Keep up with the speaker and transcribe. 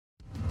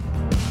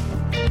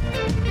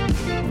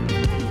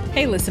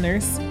Hey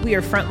listeners, we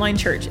are Frontline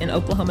Church in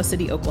Oklahoma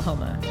City,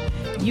 Oklahoma.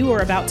 You are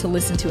about to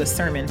listen to a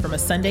sermon from a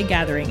Sunday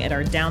gathering at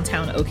our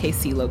downtown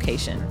OKC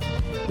location.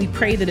 We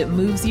pray that it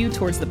moves you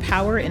towards the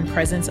power and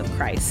presence of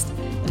Christ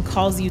and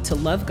calls you to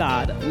love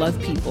God,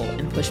 love people,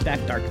 and push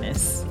back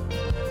darkness.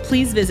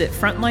 Please visit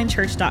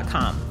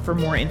frontlinechurch.com for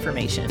more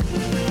information.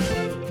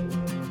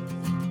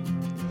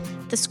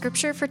 The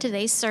scripture for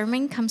today's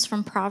sermon comes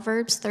from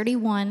Proverbs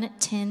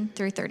 31:10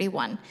 through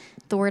 31.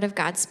 The word of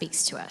God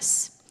speaks to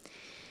us.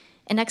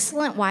 An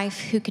excellent wife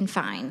who can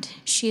find?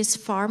 She is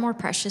far more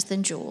precious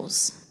than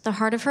jewels. The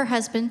heart of her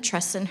husband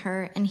trusts in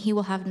her, and he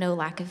will have no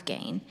lack of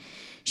gain.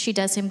 She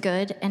does him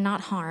good and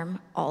not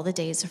harm all the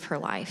days of her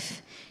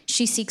life.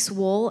 She seeks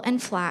wool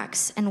and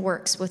flax and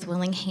works with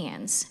willing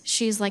hands.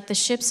 She is like the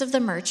ships of the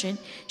merchant.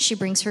 She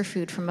brings her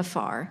food from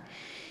afar.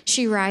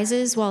 She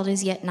rises while it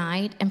is yet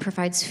night and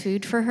provides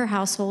food for her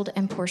household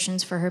and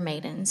portions for her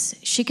maidens.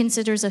 She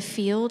considers a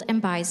field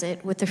and buys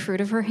it. With the fruit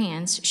of her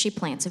hands, she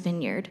plants a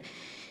vineyard.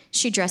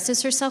 She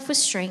dresses herself with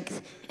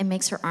strength and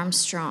makes her arms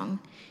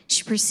strong.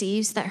 She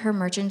perceives that her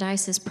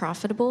merchandise is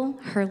profitable.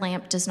 Her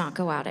lamp does not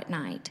go out at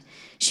night.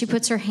 She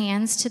puts her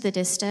hands to the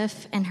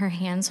distaff, and her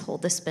hands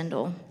hold the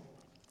spindle.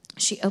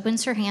 She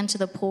opens her hand to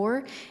the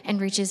poor and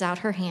reaches out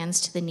her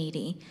hands to the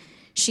needy.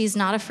 She is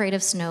not afraid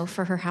of snow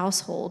for her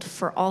household,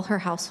 for all her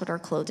household are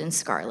clothed in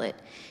scarlet.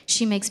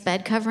 She makes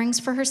bed coverings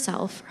for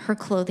herself. Her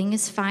clothing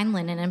is fine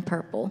linen and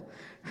purple.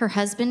 Her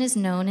husband is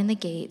known in the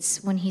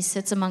gates when he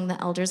sits among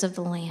the elders of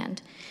the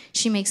land.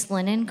 She makes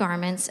linen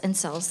garments and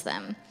sells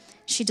them.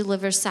 She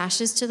delivers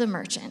sashes to the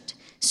merchant.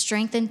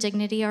 Strength and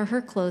dignity are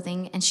her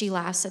clothing, and she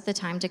laughs at the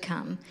time to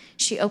come.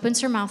 She opens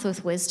her mouth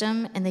with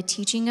wisdom, and the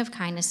teaching of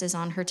kindness is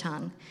on her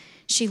tongue.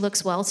 She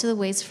looks well to the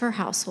ways of her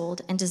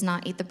household and does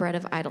not eat the bread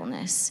of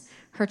idleness.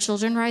 Her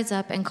children rise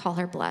up and call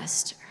her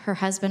blessed. Her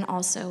husband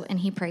also,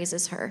 and he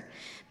praises her.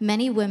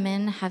 Many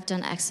women have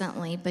done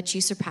excellently, but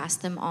you surpass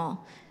them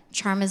all.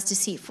 Charm is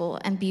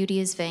deceitful and beauty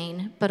is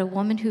vain, but a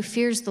woman who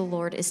fears the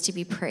Lord is to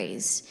be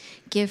praised.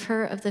 Give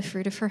her of the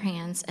fruit of her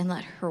hands, and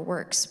let her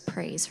works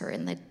praise her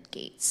in the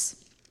gates.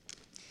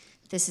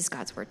 This is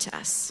God's word to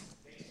us.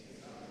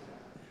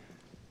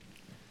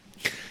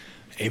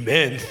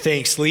 Amen.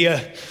 Thanks,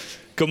 Leah.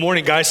 Good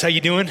morning, guys. How you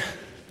doing?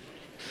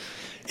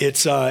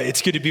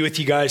 It's good to be with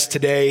you guys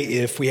today.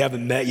 If we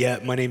haven't met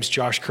yet, my name's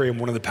Josh Kouri. I'm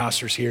one of the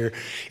pastors here.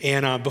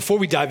 And before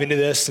we dive into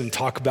this and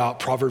talk about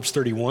Proverbs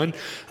 31,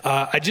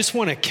 I just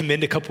want to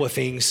commend a couple of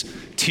things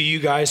to you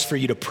guys for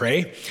you to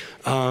pray.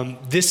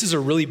 This is a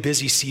really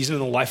busy season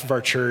in the life of our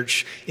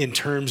church in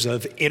terms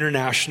of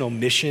international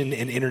mission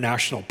and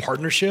international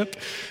partnership.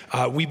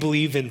 We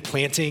believe in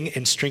planting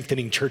and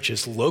strengthening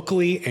churches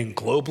locally and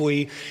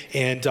globally.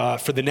 And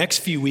for the next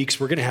few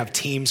weeks, we're going to have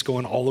teams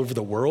going all over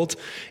the world.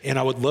 And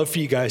I would love for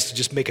you guys to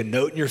just make a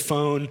note in your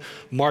phone,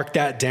 mark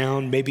that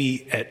down.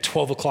 Maybe at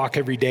 12 o'clock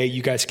every day,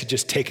 you guys could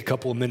just take a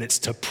couple of minutes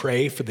to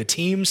pray for the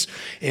teams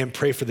and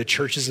pray for the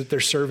churches that they're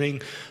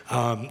serving.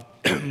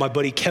 My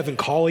buddy Kevin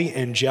Cawley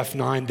and Jeff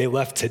Nine, they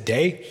left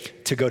today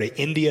to go to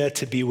India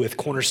to be with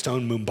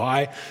Cornerstone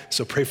Mumbai.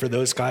 So pray for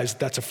those guys.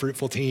 That's a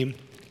fruitful team.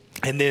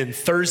 And then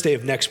Thursday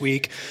of next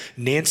week,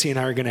 Nancy and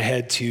I are going to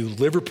head to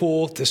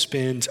Liverpool to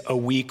spend a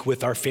week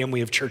with our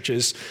family of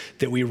churches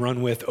that we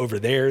run with over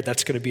there.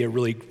 That's going to be a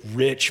really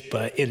rich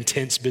but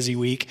intense, busy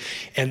week.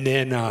 And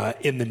then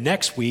in the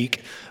next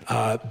week,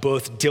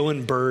 both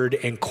Dylan Bird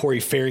and Kouri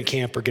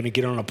Farringcamp are going to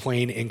get on a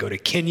plane and go to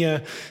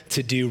Kenya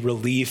to do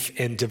relief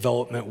and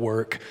development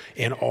work,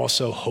 and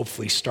also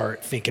hopefully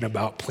start thinking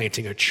about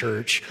planting a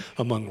church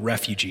among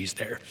refugees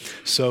there.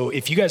 So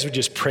if you guys would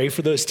just pray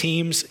for those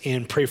teams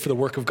and pray for the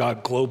work of God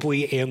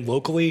globally and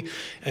locally,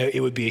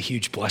 it would be a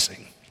huge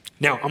blessing.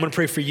 Now, I'm going to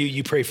pray for you,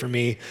 you pray for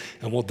me,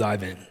 and we'll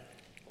dive in.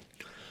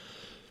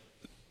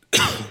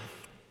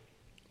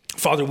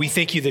 Father, we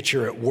thank you that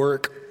you're at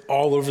work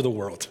all over the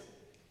world.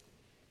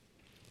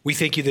 We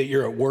thank you that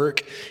you're at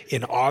work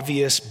in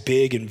obvious,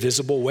 big, and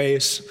visible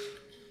ways.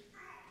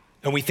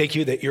 And we thank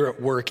you that you're at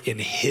work in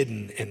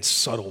hidden and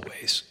subtle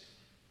ways.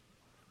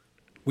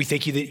 We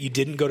thank you that you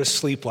didn't go to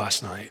sleep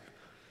last night,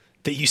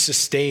 that you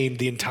sustained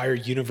the entire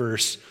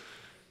universe.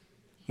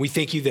 We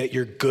thank you that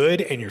you're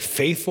good and you're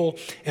faithful.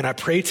 And I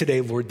pray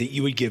today, Lord, that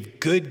you would give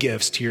good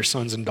gifts to your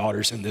sons and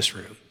daughters in this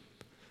room.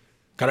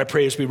 God, I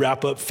pray as we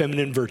wrap up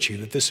feminine virtue,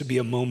 that this would be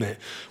a moment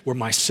where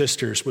my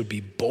sisters would be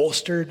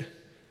bolstered,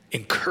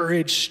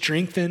 encouraged,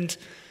 strengthened,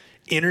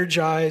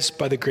 energized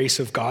by the grace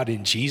of God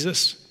in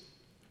Jesus,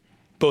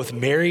 both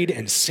married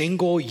and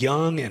single,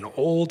 young and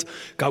old.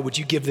 God, would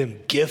you give them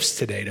gifts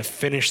today to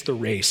finish the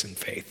race in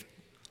faith?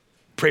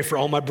 Pray for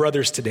all my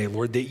brothers today,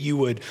 Lord, that you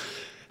would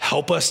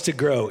help us to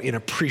grow in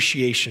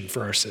appreciation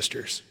for our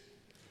sisters.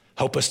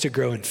 Help us to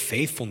grow in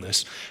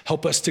faithfulness.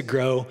 Help us to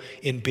grow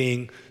in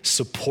being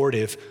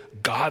supportive,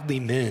 godly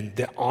men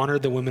that honor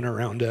the women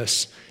around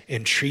us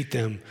and treat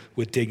them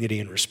with dignity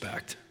and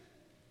respect.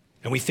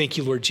 And we thank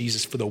you, Lord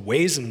Jesus, for the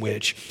ways in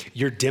which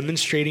you're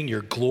demonstrating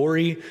your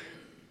glory,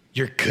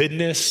 your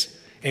goodness,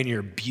 and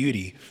your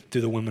beauty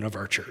through the women of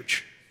our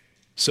church.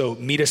 So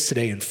meet us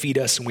today and feed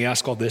us. And we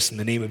ask all this in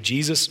the name of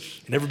Jesus.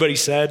 And everybody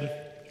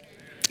said,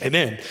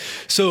 amen.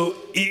 So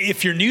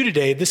if you're new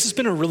today, this has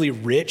been a really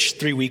rich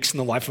 3 weeks in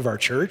the life of our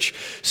church,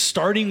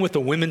 starting with a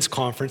women's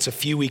conference a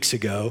few weeks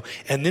ago.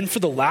 And then for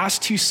the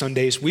last 2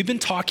 Sundays, we've been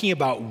talking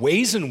about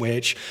ways in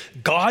which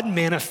God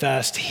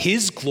manifests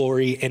his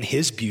glory and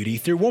his beauty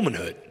through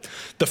womanhood.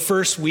 The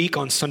first week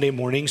on Sunday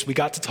mornings, we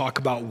got to talk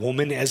about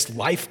woman as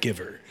life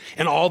giver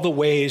and all the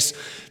ways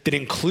that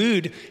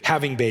include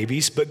having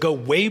babies, but go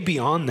way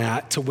beyond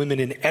that to women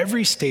in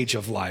every stage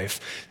of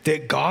life,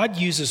 that God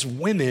uses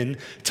women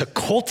to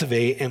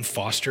cultivate and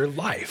foster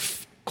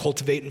life.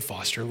 Cultivate and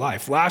foster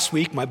life. Last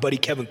week, my buddy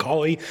Kevin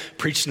Colley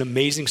preached an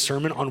amazing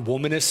sermon on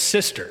woman as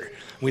sister.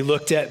 We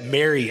looked at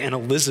Mary and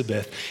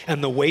Elizabeth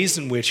and the ways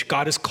in which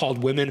God has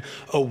called women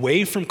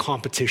away from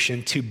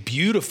competition to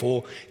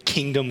beautiful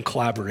kingdom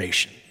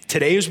collaboration.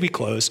 Today, as we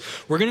close,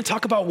 we're going to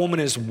talk about woman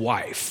as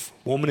wife.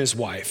 Woman as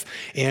wife.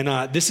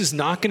 And this is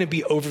not going to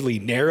be overly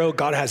narrow.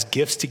 God has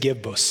gifts to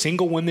give both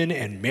single women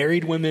and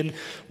married women,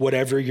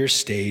 whatever your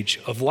stage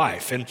of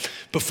life. And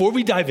before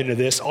we dive into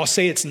this, I'll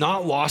say it's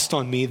not lost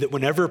on me that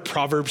whenever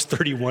Proverbs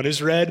 31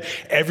 is read,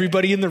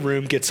 everybody in the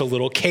room gets a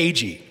little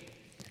cagey.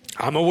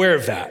 I'm aware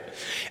of that.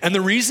 And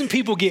the reason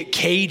people get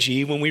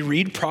cagey when we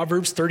read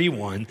Proverbs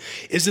 31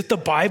 is that the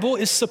Bible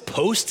is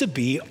supposed to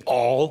be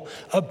all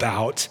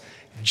about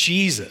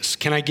Jesus.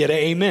 Can I get an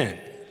amen?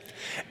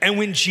 And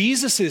when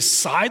Jesus is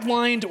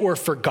sidelined or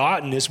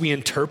forgotten as we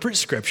interpret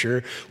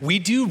scripture, we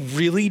do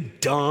really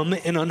dumb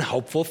and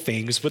unhelpful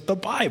things with the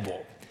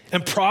Bible.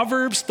 And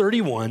Proverbs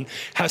 31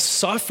 has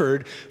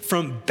suffered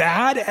from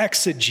bad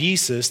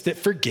exegesis that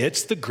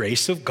forgets the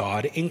grace of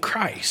God in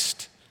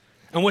Christ.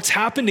 And what's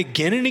happened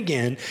again and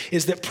again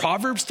is that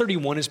Proverbs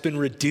 31 has been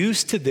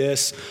reduced to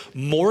this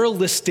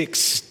moralistic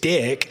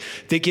stick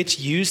that gets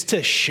used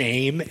to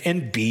shame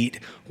and beat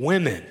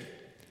women.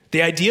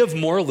 The idea of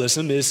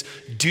moralism is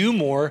do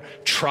more,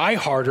 try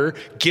harder,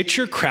 get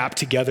your crap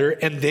together,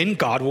 and then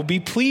God will be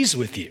pleased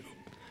with you.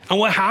 And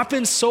what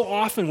happens so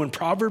often when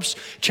Proverbs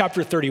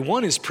chapter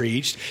 31 is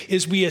preached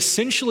is we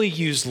essentially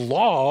use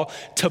law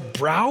to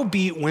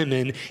browbeat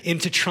women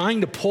into trying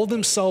to pull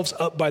themselves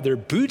up by their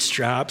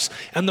bootstraps.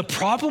 And the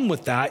problem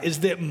with that is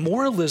that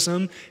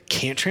moralism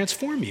can't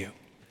transform you.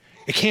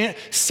 It can't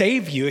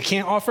save you. It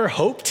can't offer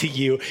hope to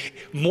you.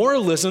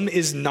 Moralism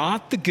is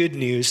not the good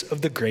news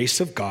of the grace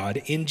of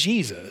God in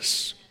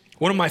Jesus.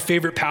 One of my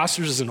favorite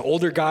pastors is an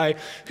older guy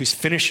who's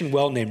finishing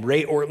well named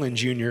Ray Ortland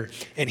Jr.,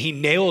 and he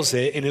nails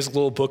it in his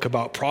little book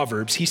about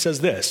Proverbs. He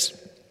says this: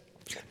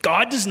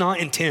 God does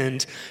not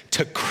intend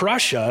to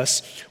crush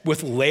us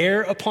with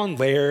layer upon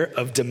layer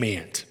of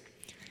demand.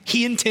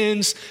 He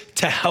intends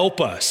to help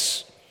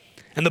us.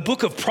 And the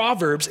book of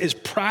Proverbs is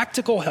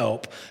practical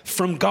help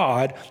from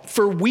God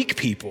for weak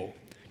people,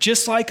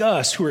 just like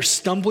us who are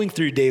stumbling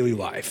through daily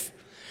life.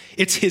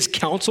 It's his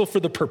counsel for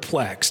the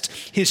perplexed,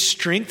 his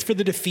strength for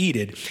the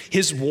defeated,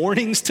 his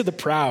warnings to the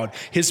proud,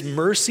 his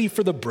mercy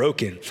for the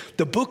broken.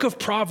 The book of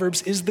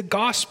Proverbs is the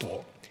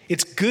gospel.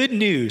 It's good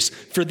news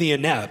for the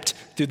inept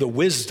through the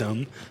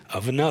wisdom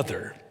of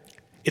another.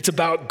 It's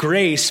about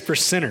grace for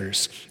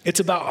sinners. It's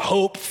about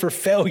hope for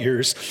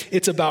failures.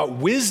 It's about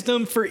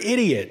wisdom for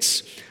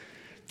idiots.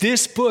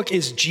 This book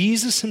is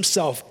Jesus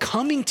himself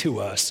coming to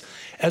us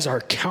as our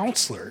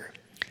counselor,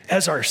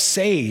 as our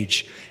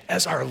sage,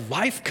 as our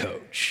life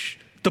coach.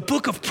 The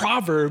book of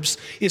Proverbs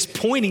is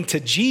pointing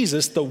to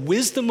Jesus, the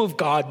wisdom of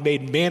God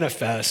made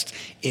manifest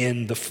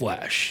in the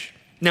flesh.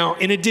 Now,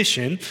 in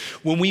addition,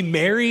 when we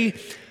marry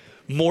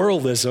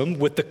moralism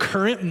with the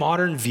current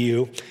modern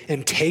view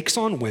and takes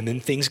on women,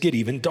 things get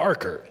even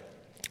darker.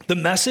 The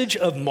message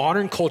of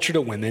modern culture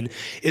to women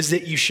is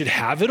that you should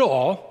have it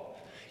all.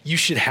 You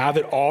should have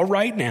it all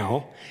right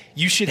now.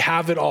 You should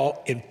have it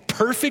all in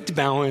perfect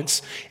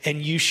balance,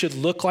 and you should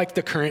look like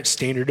the current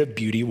standard of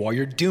beauty while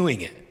you're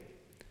doing it.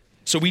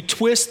 So we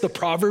twist the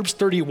Proverbs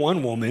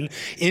 31 woman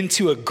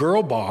into a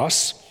girl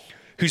boss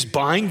who's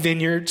buying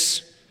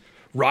vineyards,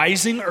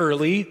 rising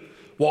early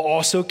while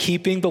also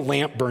keeping the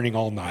lamp burning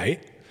all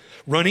night,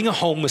 running a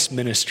homeless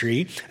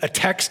ministry, a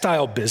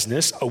textile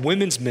business, a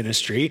women's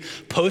ministry,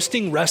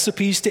 posting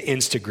recipes to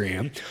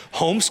Instagram,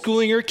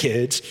 homeschooling her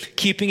kids,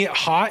 keeping it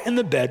hot in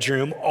the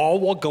bedroom, all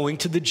while going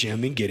to the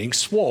gym and getting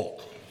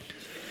swole.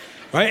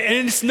 Right?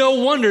 And it's no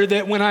wonder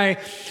that when I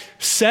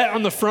sat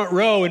on the front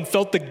row and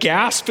felt the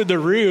gasp in the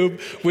room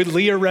when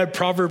Leah read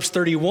Proverbs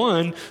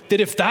 31,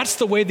 that if that's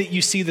the way that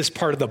you see this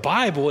part of the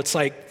Bible, it's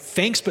like,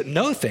 thanks, but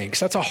no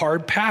thanks. That's a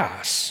hard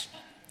pass.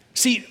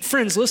 See,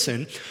 friends,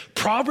 listen,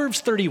 Proverbs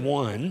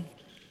 31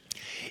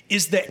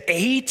 is the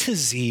A to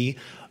Z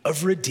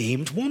of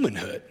redeemed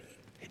womanhood.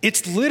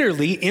 It's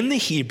literally, in the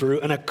Hebrew,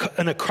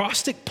 an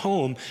acrostic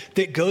poem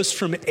that goes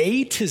from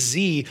A to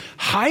Z,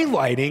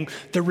 highlighting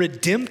the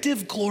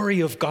redemptive glory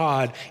of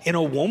God in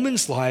a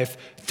woman's life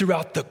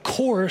throughout the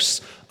course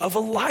of a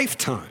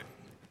lifetime.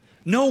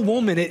 No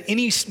woman at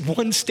any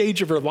one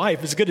stage of her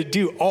life is going to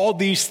do all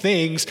these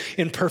things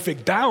in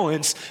perfect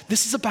balance.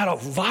 This is about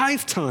a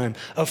lifetime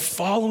of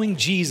following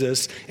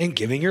Jesus and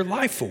giving your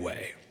life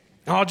away.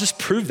 And I'll just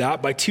prove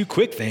that by two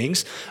quick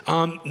things.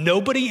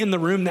 Nobody in the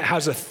room that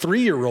has a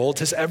 3-year-old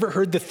has ever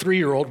heard the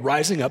 3-year-old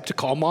rising up to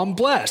call mom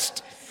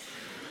blessed,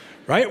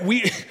 right?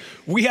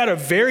 We had a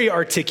very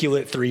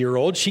articulate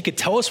 3-year-old. She could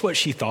tell us what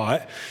she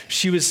thought.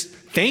 She was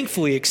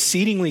thankfully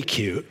exceedingly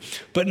cute,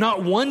 but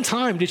not one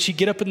time did she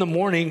get up in the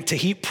morning to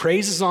heap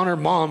praises on her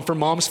mom for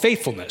mom's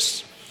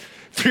faithfulness.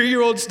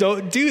 3-year-olds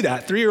don't do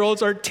that.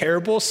 3-year-olds are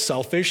terrible,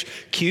 selfish,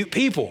 cute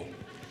people.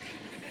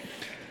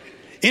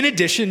 In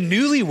addition,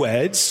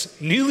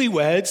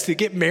 newlyweds that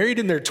get married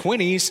in their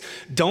 20s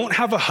don't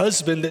have a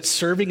husband that's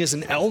serving as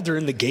an elder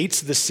in the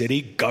gates of the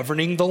city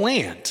governing the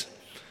land.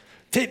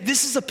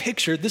 This is a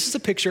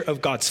picture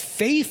of God's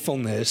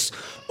faithfulness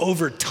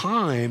over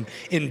time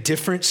in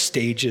different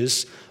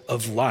stages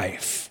of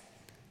life.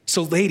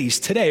 So ladies,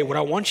 today, what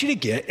I want you to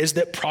get is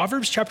that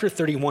Proverbs chapter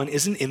 31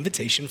 is an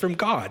invitation from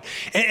God.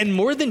 And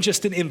more than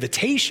just an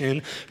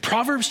invitation,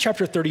 Proverbs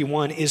chapter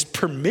 31 is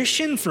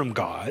permission from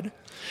God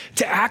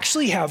to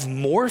actually have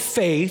more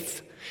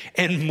faith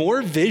and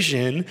more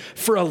vision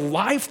for a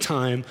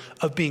lifetime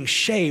of being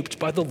shaped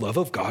by the love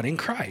of God in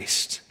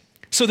Christ.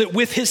 So that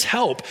with his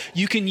help,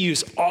 you can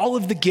use all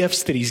of the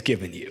gifts that he's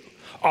given you,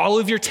 all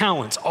of your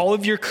talents, all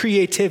of your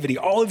creativity,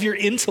 all of your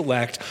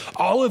intellect,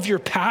 all of your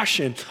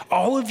passion,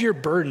 all of your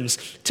burdens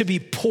to be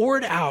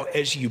poured out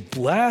as you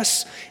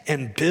bless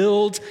and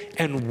build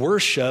and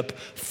worship,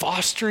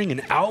 fostering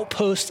an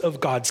outpost of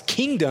God's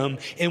kingdom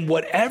in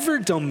whatever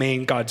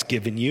domain God's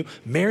given you,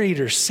 married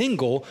or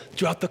single,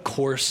 throughout the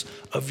course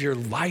of your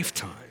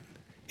lifetime.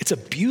 It's a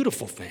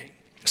beautiful thing.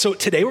 So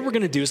today what we're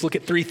going to do is look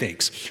at three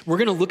things. We're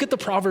going to look at the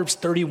Proverbs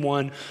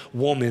 31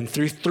 woman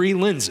through three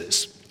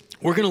lenses.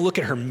 We're going to look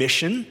at her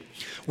mission,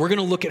 we're going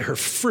to look at her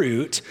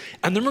fruit,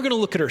 and then we're going to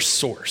look at her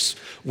source.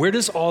 Where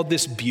does all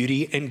this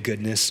beauty and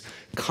goodness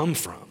come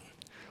from?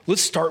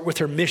 Let's start with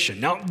her mission.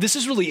 Now, this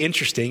is really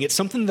interesting. It's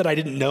something that I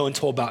didn't know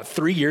until about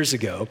 3 years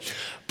ago.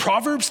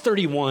 Proverbs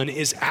 31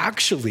 is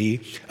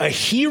actually a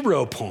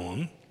hero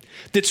poem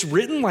that's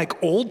written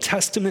like Old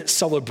Testament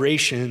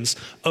celebrations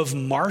of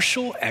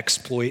martial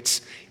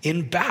exploits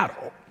in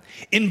battle.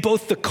 In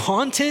both the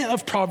content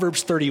of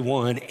Proverbs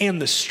 31 and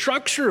the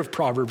structure of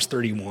Proverbs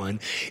 31,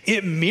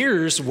 it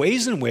mirrors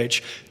ways in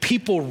which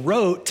people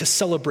wrote to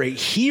celebrate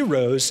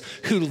heroes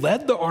who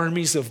led the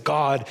armies of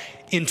God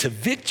into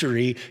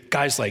victory,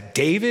 guys like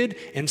David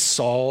and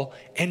Saul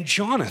and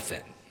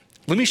Jonathan.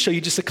 Let me show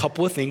you just a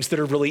couple of things that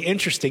are really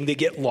interesting that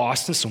get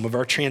lost in some of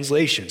our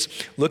translations.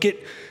 Look at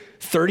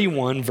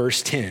 31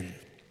 verse 10.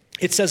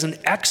 It says, an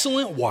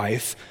excellent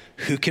wife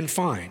who can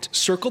find.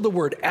 Circle the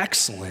word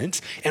excellent,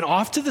 and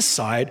off to the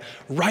side,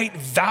 write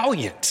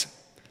valiant.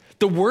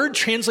 The word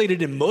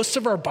translated in most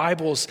of our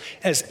Bibles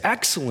as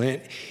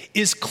excellent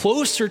is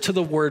closer to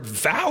the word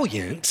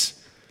valiant,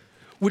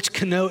 which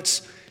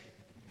connotes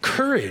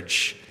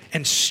courage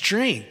and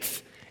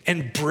strength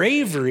and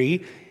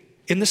bravery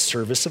in the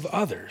service of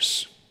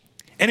others.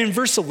 And in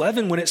verse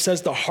 11, when it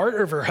says the heart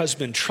of her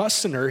husband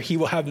trusts in her, he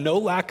will have no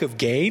lack of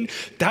gain,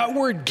 that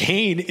word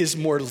gain is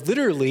more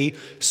literally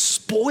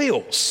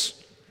spoils.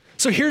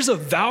 So here's a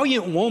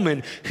valiant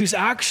woman who's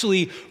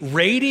actually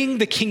raiding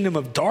the kingdom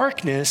of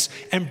darkness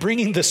and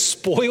bringing the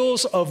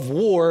spoils of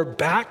war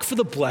back for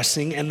the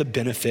blessing and the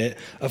benefit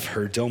of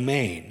her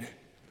domain.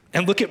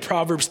 And look at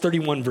Proverbs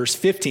 31 verse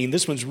 15.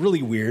 This one's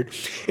really weird.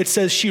 It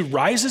says, she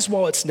rises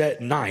while it's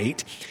at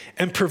night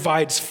and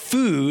provides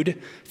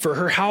food for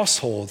her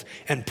household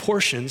and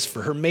portions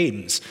for her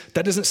maidens.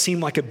 That doesn't seem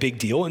like a big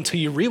deal until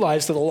you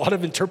realize that a lot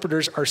of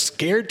interpreters are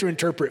scared to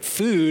interpret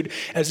food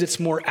as it's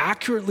more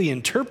accurately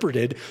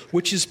interpreted,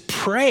 which is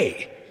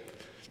prey.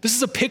 This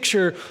is a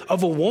picture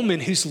of a woman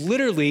who's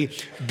literally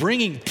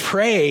bringing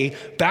prey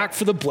back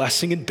for the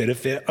blessing and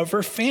benefit of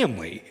her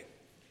family.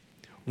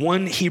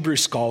 One Hebrew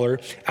scholar,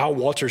 Al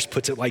Walters,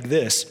 puts it like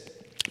this: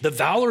 the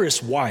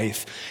valorous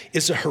wife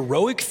is a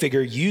heroic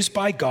figure used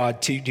by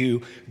God to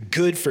do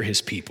good for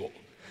his people.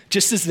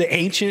 Just as the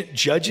ancient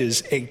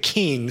judges and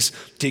kings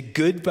did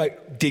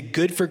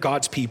good for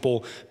God's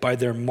people by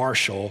their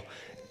martial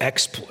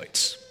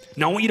exploits.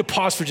 Now I want you to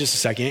pause for just a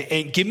second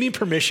and give me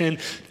permission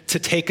to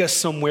take us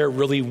somewhere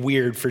really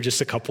weird for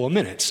just a couple of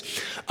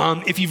minutes.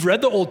 If you've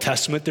read the Old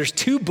Testament, there's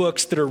two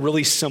books that are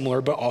really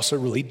similar but also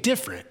really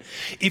different.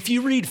 If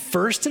you read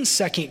 1st and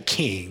 2nd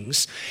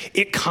Kings,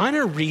 it kind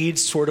of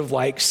reads sort of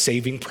like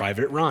Saving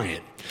Private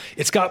Ryan.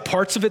 It's got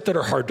parts of it that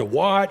are hard to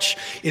watch.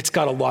 It's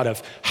got a lot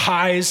of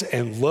highs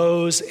and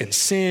lows and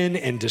sin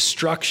and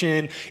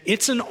destruction.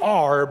 It's an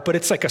R, but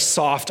it's like a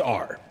soft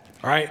R,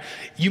 all right?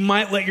 You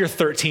might let your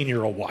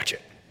 13-year-old watch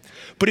it.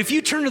 But if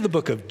you turn to the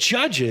book of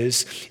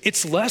Judges,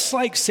 it's less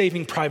like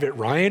Saving Private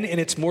Ryan,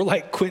 and it's more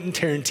like Quentin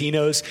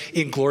Tarantino's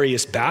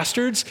Inglourious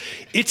Bastards.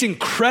 It's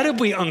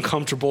incredibly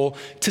uncomfortable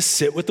to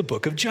sit with the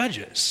book of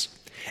Judges.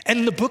 And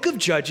in the book of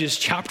Judges,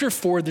 chapter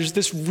 4, there's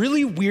this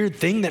really weird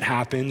thing that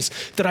happens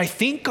that I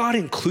think God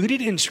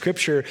included in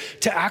scripture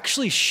to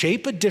actually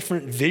shape a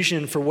different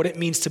vision for what it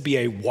means to be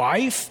a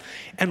wife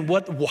and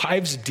what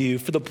wives do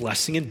for the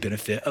blessing and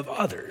benefit of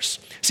others.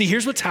 See,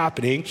 here's what's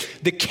happening.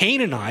 The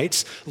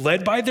Canaanites,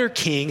 led by their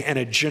king and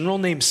a general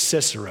named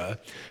Sisera,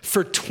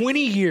 for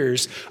 20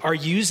 years are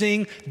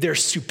using their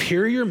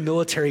superior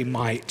military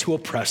might to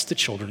oppress the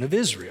children of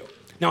Israel.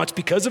 Now, it's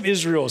because of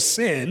Israel's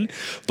sin,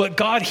 but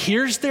God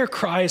hears their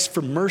cries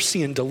for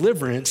mercy and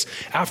deliverance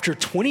after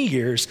 20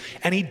 years,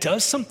 and he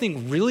does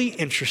something really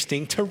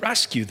interesting to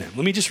rescue them.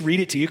 Let me just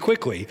read it to you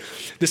quickly.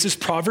 This is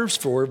Proverbs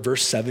 4,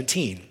 verse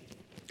 17.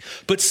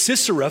 But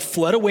Sisera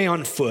fled away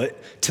on foot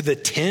to the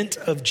tent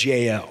of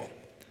Jael,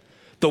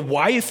 the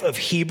wife of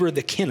Heber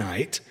the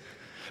Kenite,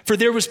 for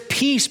there was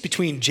peace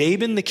between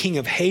Jabin the king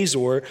of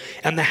Hazor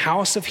and the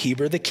house of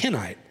Heber the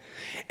Kenite.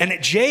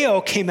 And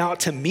Jael came out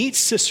to meet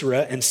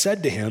Sisera and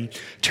said to him,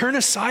 "Turn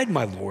aside,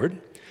 my lord.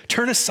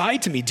 Turn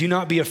aside to me. Do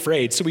not be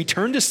afraid." So he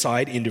turned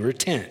aside into her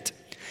tent.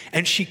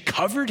 And she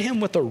covered him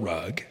with a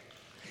rug.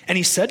 And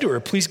he said to her,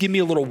 "Please give me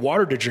a little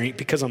water to drink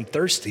because I'm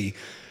thirsty."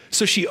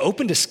 So she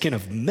opened a skin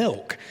of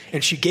milk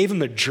and she gave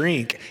him a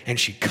drink and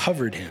she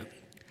covered him.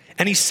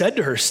 And he said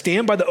to her,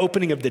 "Stand by the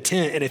opening of the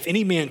tent. And if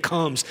any man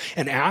comes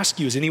and asks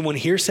you, 'Is anyone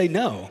here?' say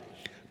no."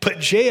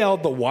 But Jael,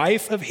 the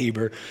wife of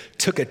Heber,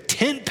 took a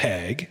tent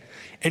peg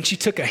and she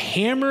took a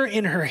hammer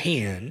in her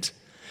hand.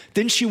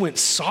 Then she went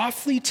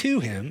softly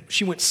to him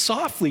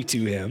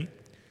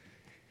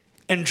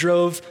and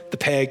drove the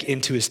peg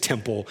into his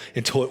temple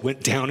until it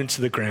went down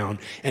into the ground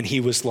and he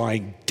was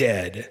lying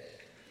dead.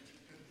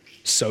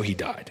 So he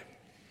died.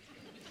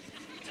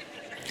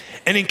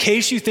 And in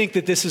case you think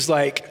that this is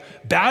like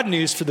bad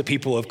news for the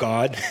people of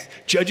God,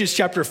 Judges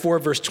chapter 4,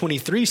 verse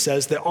 23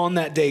 says that on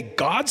that day,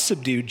 God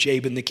subdued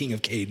Jabin, the king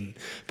of Canaan,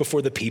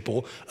 before the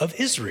people of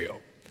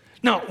Israel.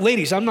 Now,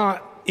 ladies, I'm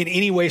not in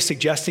any way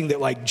suggesting that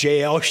like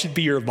Jael should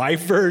be your life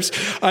verse.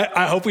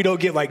 I hope we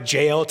don't get like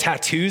Jael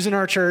tattoos in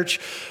our church.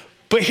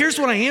 But here's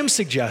what I am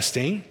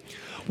suggesting.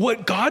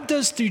 What God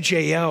does through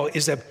Jael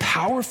is a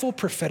powerful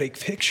prophetic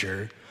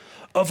picture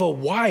of a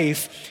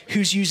wife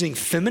who's using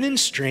feminine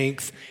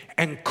strength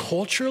and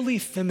culturally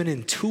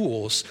feminine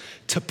tools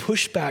to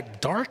push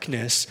back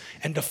darkness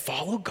and to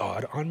follow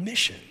God on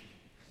mission.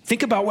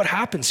 Think about what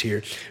happens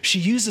here. She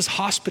uses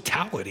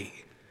hospitality.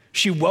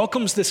 She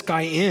welcomes this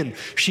guy in.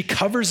 She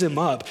covers him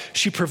up.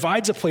 She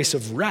provides a place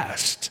of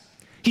rest.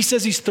 He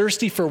says he's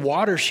thirsty for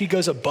water. She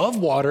goes above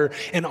water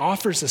and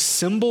offers a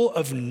symbol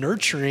of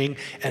nurturing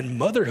and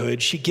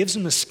motherhood. She gives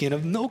him a skin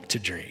of milk to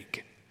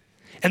drink.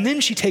 And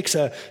then she takes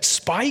a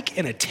spike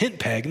and a tent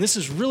peg. And this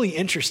is really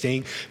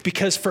interesting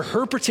because for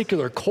her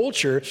particular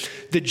culture,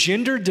 the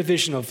gender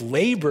division of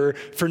labor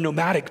for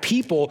nomadic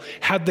people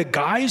had the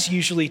guys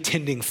usually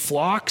tending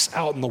flocks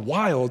out in the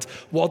wild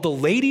while the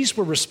ladies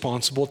were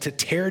responsible to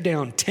tear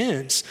down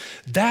tents.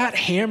 That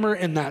hammer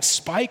and that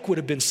spike would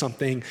have been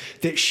something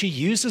that she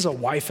used as a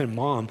wife and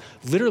mom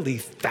literally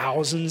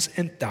thousands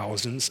and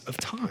thousands of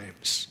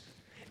times.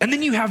 And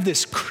then you have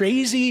this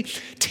crazy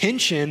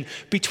tension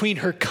between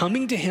her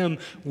coming to him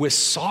with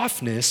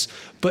softness,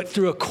 but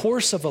through a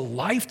course of a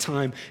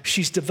lifetime,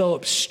 she's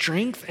developed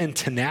strength and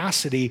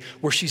tenacity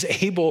where she's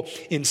able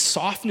in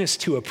softness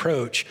to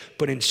approach,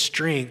 but in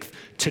strength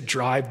to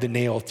drive the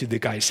nail through the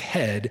guy's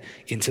head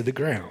into the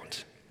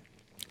ground.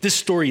 This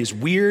story is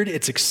weird,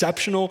 it's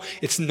exceptional,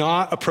 it's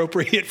not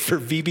appropriate for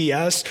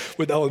VBS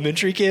with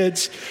elementary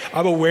kids.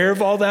 I'm aware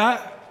of all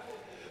that.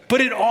 But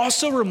it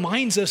also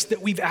reminds us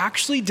that we've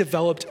actually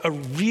developed a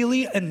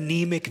really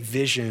anemic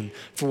vision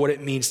for what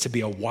it means to be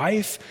a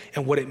wife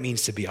and what it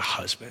means to be a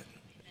husband.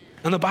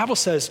 And the Bible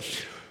says,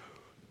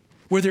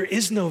 where there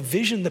is no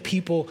vision, the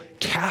people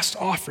cast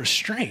off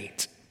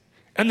restraint.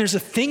 And there's a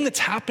thing that's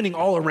happening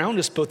all around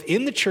us, both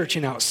in the church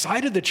and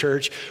outside of the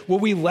church, where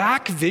we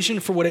lack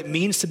vision for what it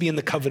means to be in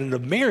the covenant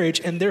of marriage,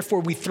 and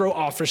therefore we throw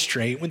off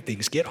restraint when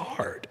things get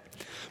hard.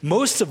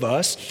 Most of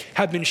us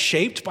have been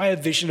shaped by a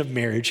vision of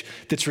marriage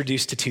that's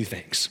reduced to two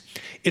things.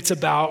 It's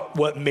about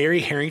what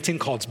Mary Harrington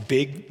calls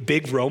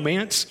big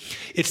romance.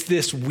 It's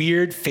this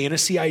weird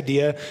fantasy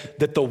idea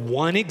that the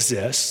one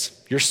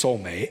exists, your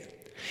soulmate,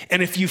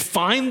 and if you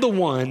find the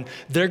one,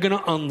 they're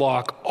gonna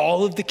unlock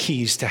all of the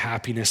keys to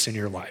happiness in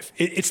your life.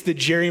 It's the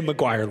Jerry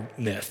Maguire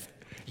myth.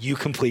 You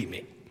complete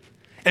me.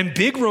 And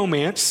big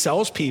romance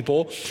sells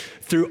people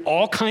through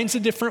all kinds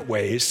of different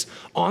ways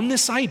on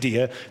this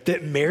idea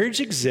that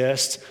marriage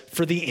exists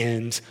for the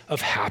end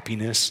of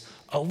happiness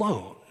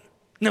alone.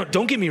 Now,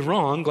 don't get me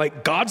wrong,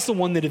 like God's the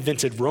one that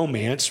invented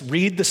romance.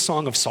 Read the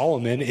Song of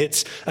Solomon.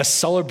 It's a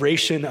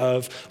celebration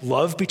of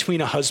love between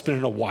a husband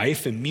and a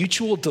wife and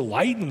mutual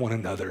delight in one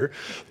another.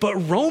 But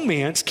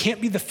romance can't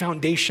be the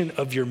foundation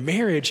of your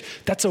marriage.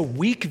 That's a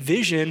weak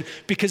vision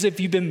because if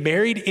you've been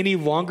married any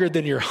longer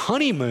than your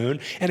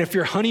honeymoon, and if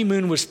your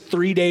honeymoon was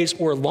 3 days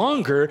or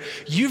longer,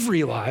 you've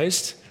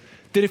realized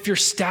that if you're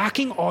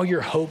stacking all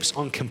your hopes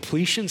on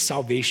completion,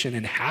 salvation,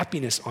 and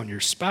happiness on your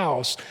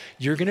spouse,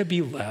 you're gonna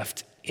be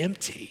left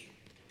empty.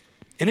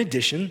 In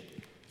addition,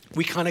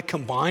 we kind of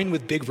combine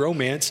with big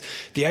romance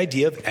the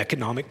idea of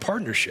economic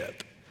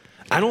partnership.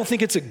 I don't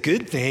think it's a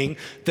good thing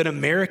that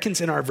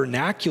Americans in our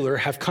vernacular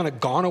have kind of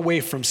gone away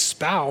from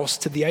spouse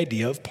to the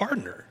idea of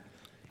partner.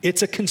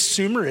 It's a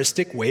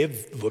consumeristic way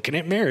of looking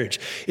at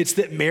marriage. It's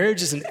that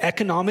marriage is an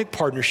economic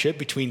partnership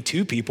between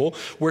two people.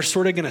 We're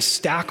sort of going to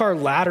stack our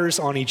ladders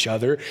on each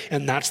other,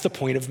 and that's the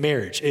point of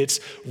marriage.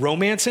 It's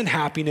romance and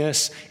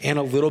happiness and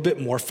a little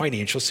bit more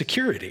financial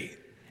security.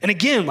 And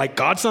again, like,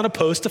 God's not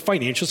opposed to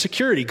financial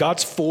security.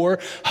 God's for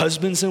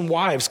husbands and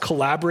wives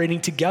collaborating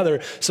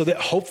together so that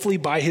hopefully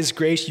by his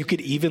grace, you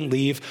could even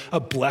leave a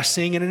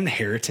blessing and an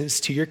inheritance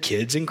to your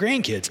kids and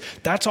grandkids.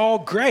 That's all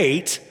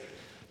great.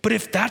 But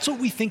if that's what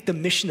we think the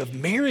mission of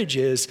marriage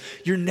is,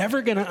 you're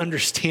never going to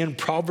understand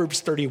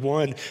Proverbs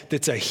 31.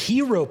 That's a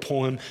hero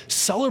poem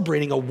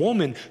celebrating a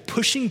woman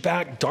pushing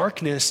back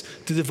darkness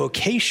through the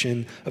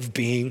vocation of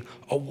being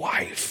a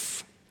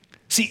wife.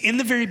 See, in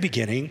the very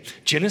beginning,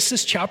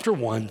 Genesis chapter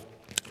 1,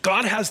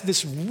 God has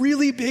this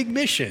really big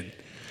mission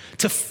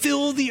to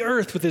fill the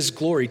earth with his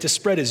glory, to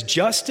spread his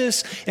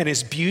justice and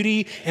his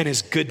beauty and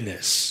his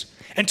goodness.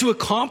 And to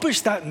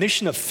accomplish that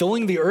mission of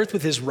filling the earth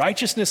with his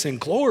righteousness and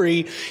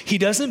glory, he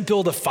doesn't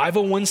build a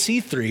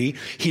 501c3.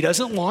 He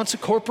doesn't launch a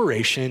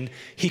corporation.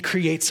 He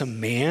creates a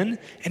man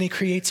and he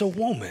creates a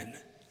woman.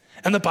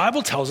 And the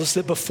Bible tells us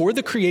that before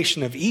the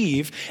creation of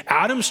Eve,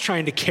 Adam's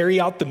trying to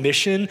carry out the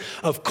mission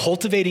of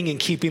cultivating and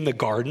keeping the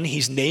garden.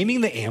 He's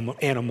naming the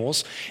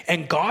animals.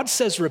 And God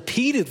says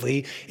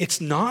repeatedly, it's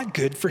not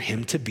good for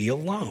him to be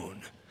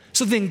alone.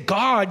 So then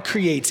God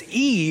creates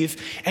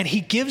Eve, and he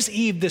gives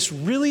Eve this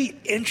really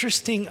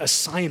interesting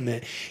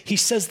assignment. He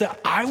says that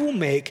I will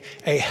make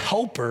a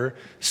helper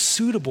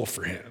suitable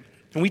for him.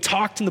 And we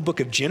talked in the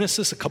book of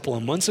Genesis a couple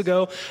of months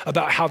ago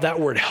about how that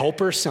word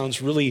helper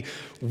sounds really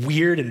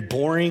weird and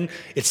boring.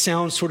 It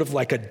sounds sort of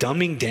like a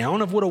dumbing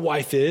down of what a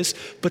wife is,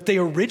 but the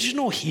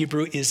original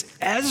Hebrew is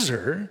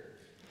ezer,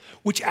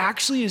 which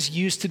actually is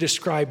used to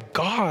describe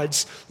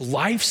God's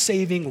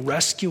life-saving,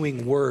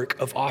 rescuing work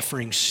of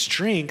offering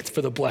strength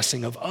for the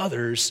blessing of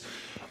others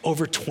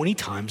over 20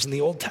 times in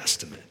the Old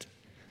Testament.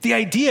 The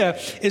idea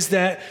is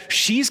that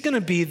she's going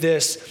to be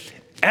this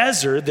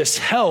ezer, this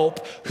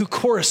help, who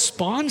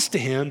corresponds to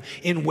him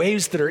in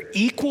ways that are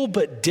equal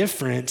but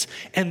different,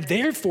 and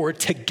therefore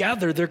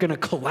together they're going to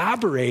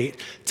collaborate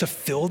to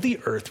fill the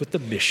earth with the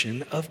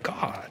mission of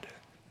God.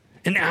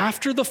 And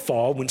after the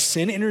fall, when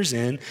sin enters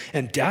in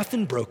and death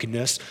and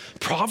brokenness,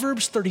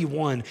 Proverbs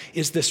 31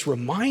 is this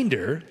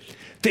reminder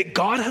that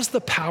God has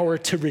the power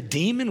to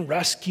redeem and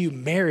rescue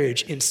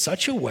marriage in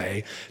such a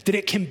way that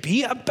it can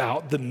be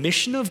about the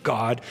mission of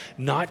God,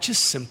 not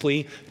just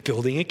simply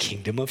building a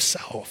kingdom of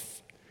self.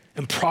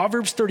 And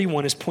Proverbs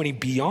 31 is pointing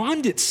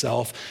beyond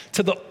itself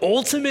to the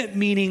ultimate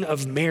meaning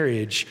of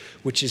marriage,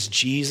 which is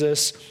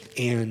Jesus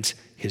and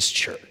his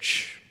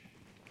church.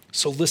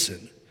 So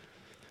listen,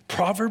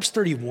 Proverbs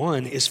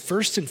 31 is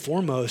first and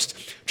foremost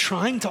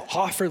trying to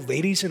offer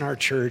ladies in our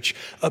church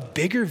a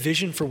bigger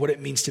vision for what it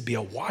means to be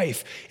a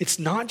wife. It's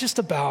not just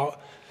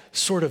about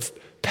sort of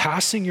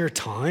passing your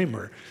time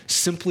or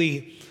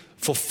simply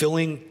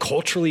fulfilling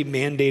culturally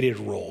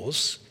mandated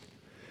roles.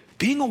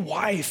 Being a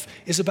wife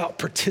is about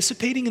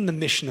participating in the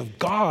mission of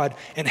God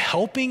and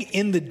helping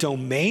in the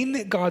domain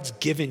that God's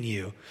given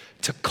you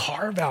to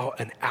carve out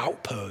an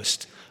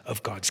outpost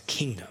of God's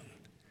kingdom.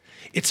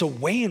 It's a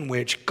way in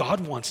which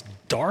God wants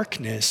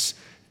darkness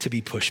to be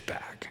pushed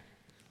back.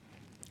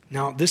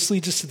 Now, this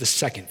leads us to the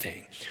second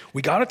thing.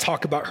 We got to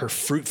talk about her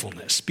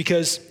fruitfulness,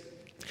 because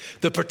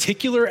the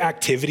particular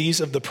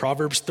activities of the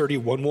Proverbs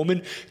 31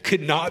 woman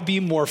could not be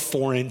more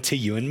foreign to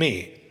you and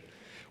me.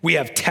 We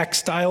have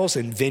textiles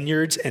and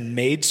vineyards and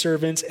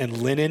maidservants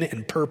and linen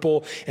and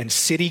purple and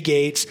city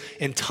gates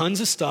and tons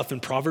of stuff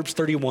in Proverbs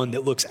 31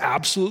 that looks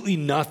absolutely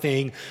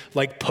nothing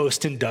like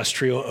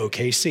post-industrial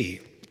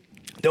OKC.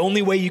 The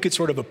only way you could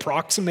sort of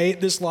approximate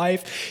this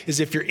life is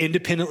if you're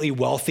independently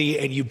wealthy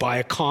and you buy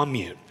a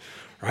commune,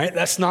 right?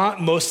 That's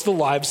not most of the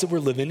lives that we're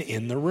living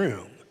in the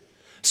room.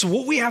 So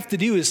what we have to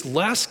do is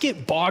let's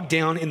get bogged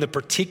down in the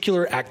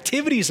particular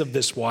activities of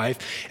this wife,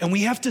 and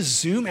we have to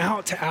zoom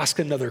out to ask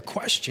another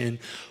question.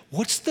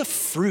 What's the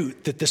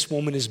fruit that this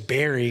woman is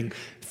bearing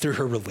through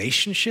her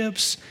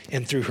relationships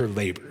and through her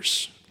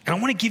labors? And I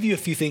want to give you a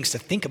few things to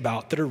think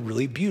about that are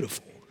really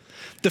beautiful.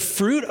 The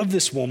fruit of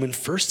this woman,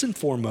 first and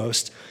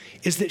foremost,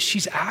 is that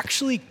she's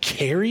actually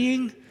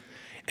carrying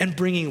and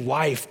bringing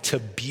life to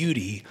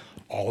beauty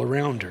all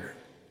around her.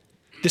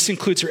 This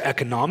includes her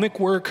economic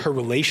work, her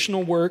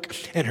relational work,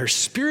 and her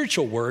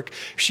spiritual work.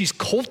 She's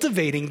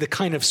cultivating the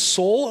kind of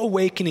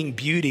soul-awakening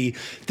beauty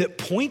that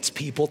points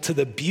people to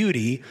the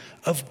beauty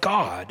of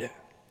God.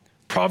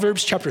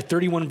 Proverbs chapter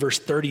 31, verse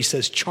 30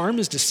 says, charm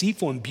is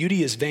deceitful and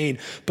beauty is vain,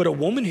 but a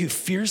woman who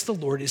fears the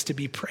Lord is to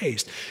be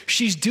praised.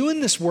 She's doing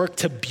this work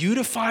to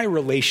beautify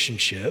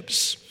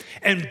relationships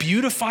and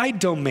beautify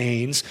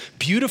domains,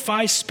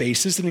 beautify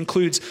spaces. It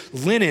includes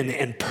linen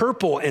and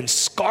purple and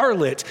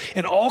scarlet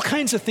and all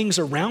kinds of things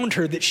around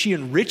her that she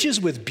enriches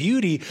with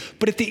beauty.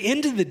 But at the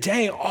end of the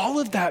day,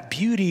 all of that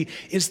beauty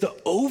is the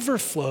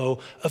overflow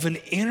of an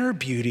inner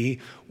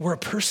beauty where a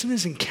person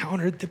has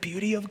encountered the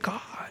beauty of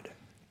God.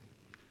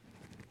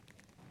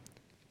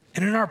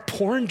 And in our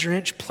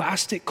porn-drenched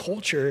plastic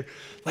culture,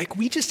 like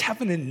we just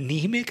have an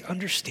anemic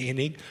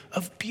understanding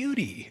of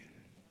beauty.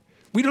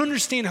 We don't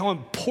understand how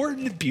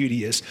important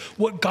beauty is,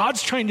 what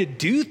God's trying to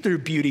do through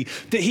beauty,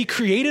 that he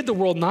created the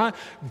world not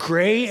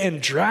gray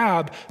and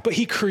drab, but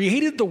he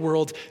created the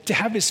world to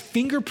have his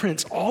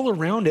fingerprints all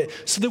around it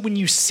so that when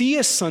you see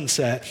a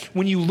sunset,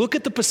 when you look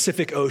at the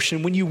Pacific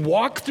Ocean, when you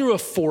walk through a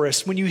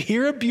forest, when you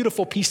hear a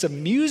beautiful piece of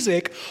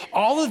music,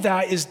 all of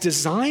that is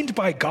designed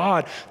by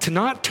God to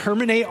not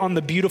terminate on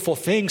the beautiful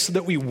thing so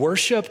that we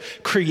worship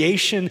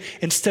creation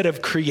instead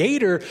of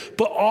creator,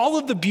 but all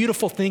of the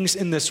beautiful things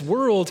in this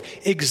world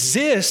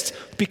exist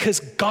because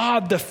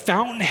God, the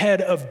fountainhead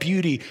of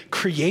beauty,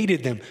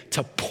 created them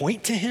to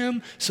point to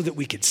him so that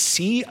we could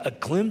see a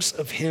glimpse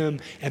of him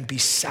and be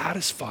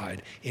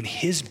satisfied in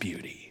his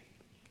beauty.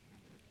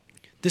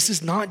 This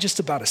is not just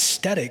about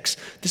aesthetics,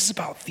 this is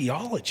about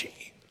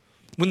theology.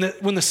 When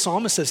the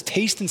psalmist says,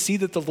 taste and see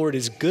that the Lord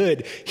is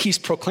good, he's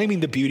proclaiming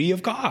the beauty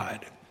of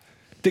God,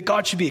 that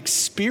God should be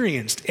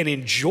experienced and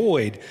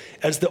enjoyed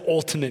as the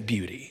ultimate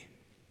beauty.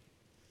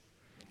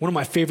 One of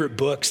my favorite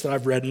books that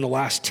I've read in the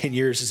last 10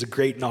 years is a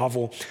great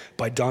novel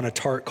by Donna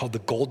Tartt called The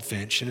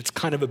Goldfinch. And it's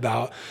kind of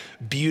about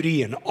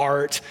beauty and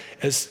art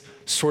as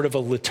sort of a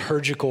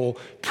liturgical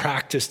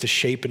practice to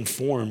shape and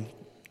form.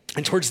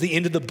 And towards the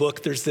end of the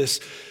book, there's this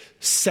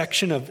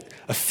section of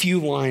a few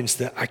lines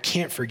that I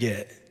can't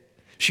forget.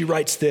 She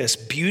writes this: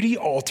 beauty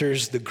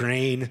alters the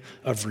grain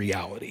of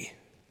reality.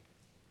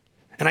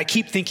 And I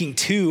keep thinking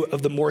too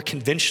of the more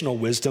conventional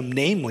wisdom,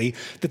 namely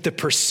that the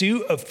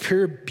pursuit of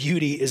pure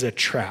beauty is a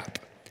trap.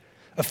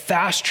 A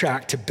fast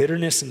track to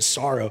bitterness and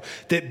sorrow,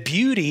 that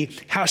beauty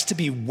has to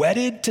be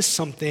wedded to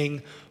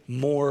something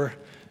more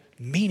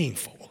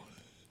meaningful.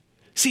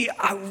 See,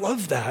 I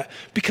love that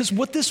because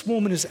what this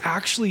woman is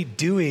actually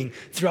doing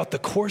throughout the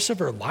course of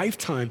her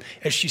lifetime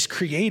as she's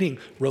creating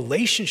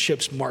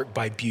relationships marked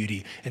by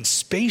beauty and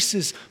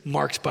spaces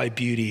marked by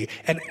beauty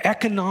and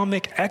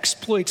economic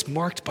exploits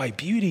marked by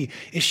beauty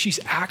is she's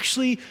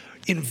actually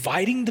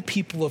inviting the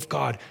people of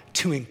God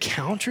to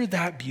encounter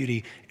that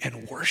beauty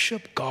and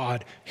worship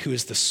God, who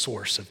is the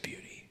source of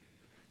beauty,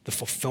 the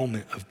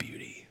fulfillment of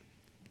beauty.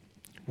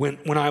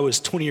 When I was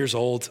 20 years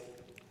old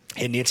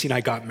and Nancy and I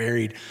got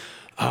married,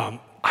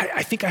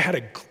 I think I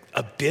had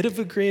a bit of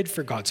a grid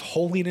for God's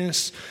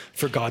holiness,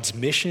 for God's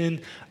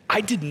mission.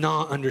 I did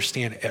not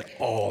understand at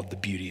all the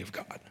beauty of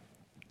God.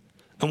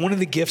 And one of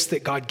the gifts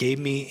that God gave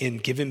me in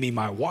giving me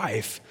my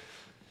wife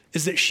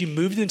is that she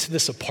moved into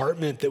this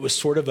apartment that was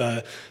sort of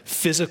a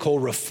physical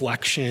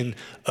reflection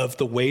of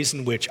the ways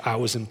in which I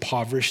was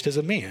impoverished as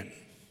a man.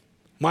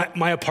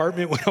 My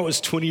apartment when I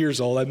was 20 years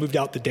old, I moved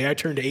out the day I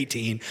turned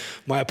 18.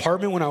 My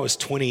apartment when I was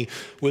 20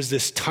 was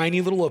this tiny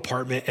little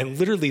apartment, and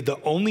literally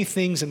the only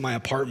things in my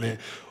apartment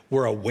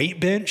were a weight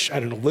bench. I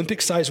had an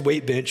Olympic-sized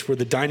weight bench where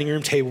the dining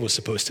room table was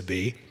supposed to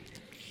be.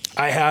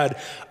 I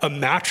had a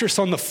mattress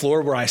on the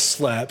floor where I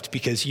slept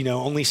because,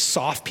 only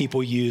soft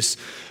people use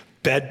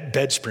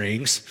bed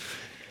springs.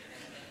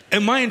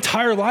 And my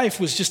entire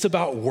life was just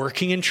about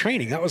working and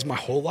training. That was my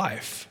whole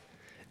life.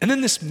 And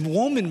then this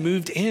woman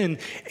moved in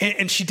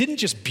and she didn't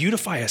just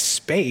beautify a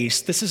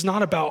space. This is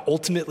not about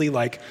ultimately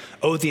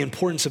the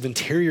importance of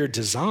interior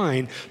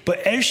design, but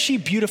as she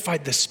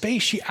beautified the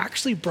space, she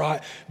actually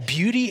brought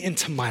beauty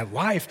into my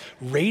life,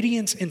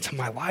 radiance into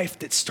my life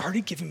that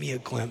started giving me a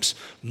glimpse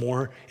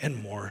more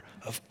and more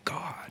of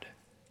God.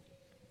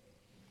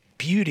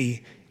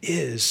 Beauty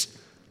is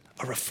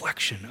a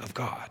reflection of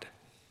God.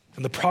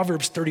 And the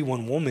Proverbs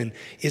 31 woman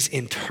is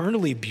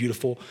internally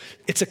beautiful.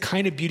 It's a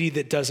kind of beauty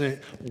that doesn't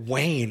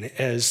wane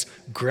as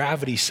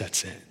gravity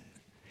sets in.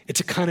 It's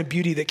a kind of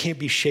beauty that can't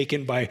be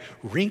shaken by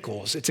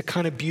wrinkles. It's a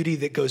kind of beauty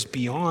that goes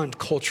beyond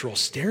cultural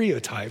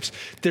stereotypes.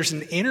 There's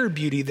an inner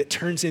beauty that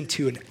turns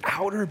into an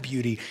outer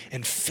beauty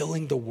and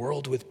filling the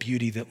world with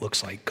beauty that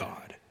looks like God.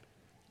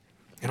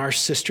 And our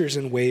sisters,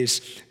 in ways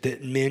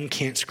that men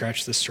can't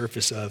scratch the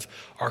surface of,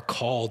 are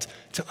called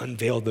to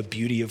unveil the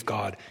beauty of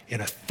God in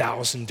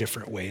 1,000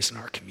 different ways in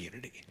our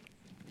community.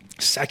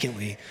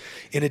 Secondly,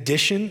 in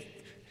addition,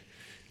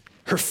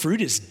 her fruit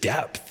is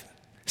depth.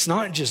 It's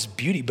not just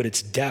beauty, but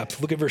it's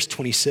depth. Look at verse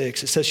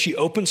 26. It says, she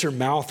opens her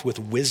mouth with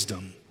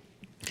wisdom,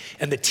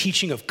 and the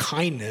teaching of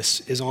kindness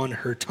is on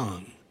her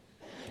tongue.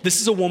 This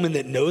is a woman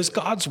that knows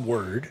God's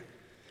word,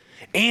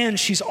 and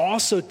she's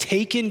also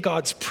taken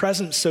God's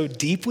presence so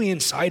deeply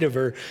inside of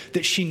her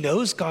that she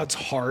knows God's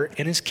heart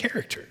and his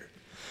character.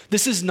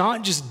 This is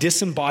not just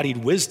disembodied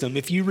wisdom.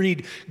 If you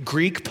read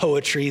Greek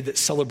poetry that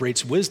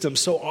celebrates wisdom,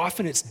 so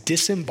often it's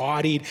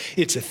disembodied,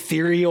 it's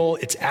ethereal,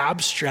 it's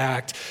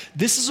abstract.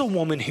 This is a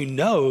woman who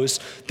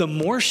knows the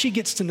more she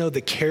gets to know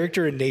the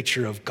character and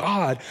nature of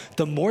God,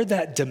 the more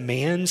that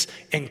demands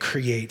and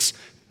creates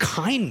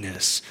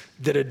kindness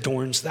that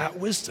adorns that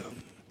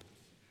wisdom.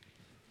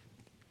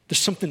 There's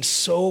something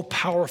so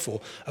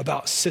powerful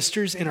about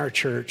sisters in our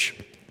church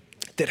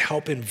that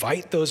help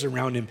invite those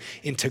around him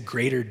into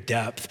greater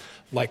depth,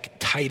 like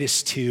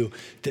Titus 2,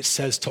 that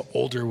says to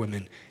older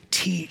women,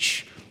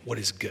 teach what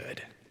is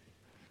good.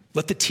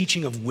 Let the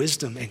teaching of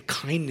wisdom and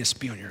kindness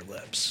be on your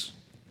lips.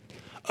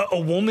 A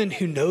woman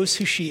who knows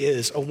who she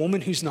is, a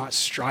woman who's not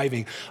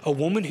striving, a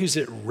woman who's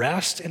at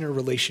rest in her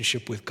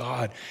relationship with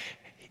God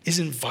is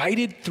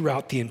invited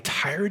throughout the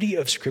entirety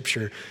of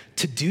Scripture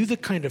to do the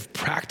kind of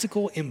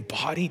practical,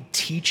 embodied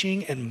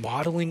teaching and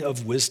modeling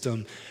of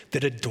wisdom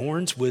that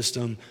adorns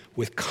wisdom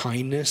with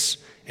kindness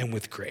and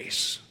with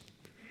grace,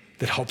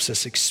 that helps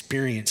us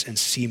experience and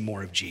see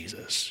more of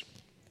Jesus.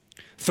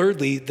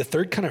 Thirdly, the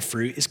third kind of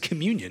fruit is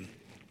communion.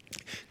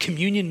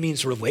 Communion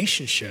means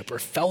relationship or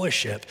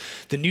fellowship.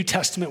 The New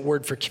Testament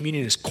word for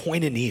communion is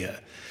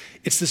koinonia.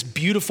 It's this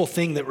beautiful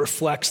thing that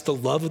reflects the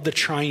love of the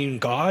triune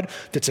God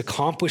that's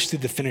accomplished through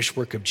the finished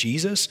work of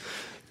Jesus.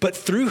 But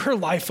through her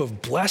life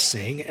of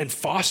blessing and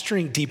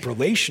fostering deep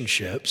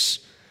relationships,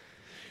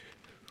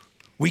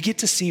 we get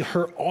to see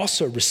her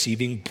also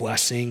receiving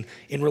blessing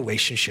in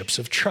relationships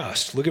of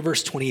trust. Look at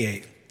verse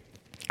 28.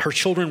 Her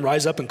children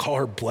rise up and call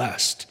her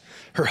blessed.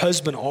 Her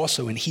husband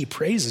also, and he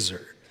praises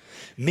her.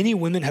 Many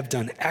women have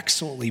done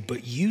excellently,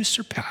 but you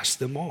surpass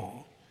them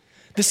all.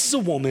 This is a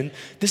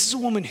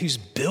woman who's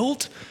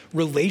built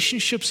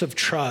relationships of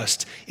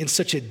trust in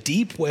such a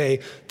deep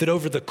way that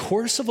over the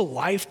course of a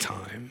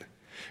lifetime,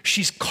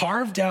 she's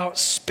carved out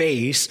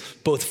space,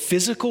 both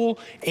physical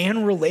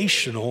and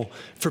relational,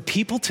 for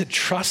people to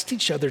trust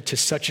each other to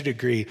such a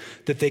degree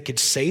that they could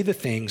say the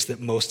things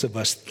that most of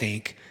us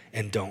think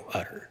and don't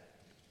utter.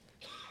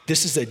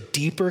 This is a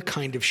deeper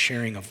kind of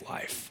sharing of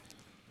life.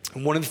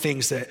 And one of the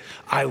things that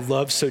I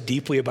love so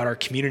deeply about our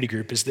community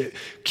group is that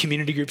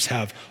community groups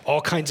have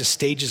all kinds of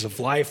stages of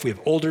life. We have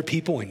older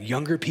people and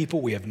younger people.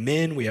 We have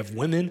men, we have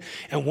women.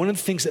 And one of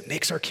the things that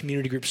makes our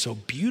community group so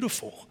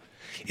beautiful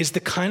is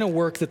the kind of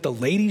work that the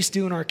ladies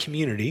do in our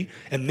community,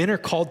 and men are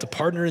called to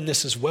partner in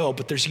this as well,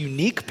 but there's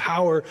unique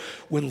power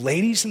when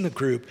ladies in the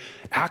group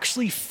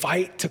actually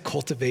fight to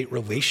cultivate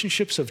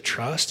relationships of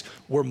trust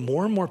where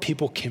more and more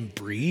people can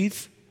breathe,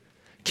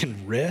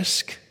 can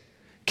risk,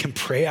 can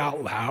pray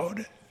out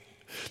loud.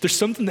 There's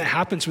something that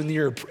happens when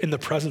you're in the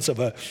presence of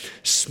a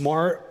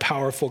smart,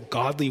 powerful,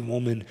 godly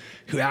woman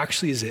who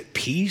actually is at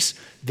peace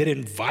that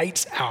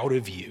invites out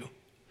of you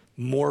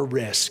more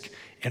risk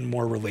and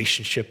more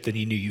relationship than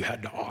you knew you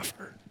had to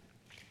offer.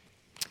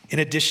 In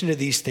addition to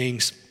these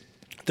things,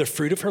 the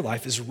fruit of her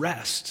life is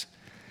rest.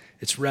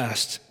 It's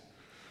rest.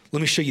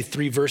 Let me show you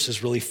 3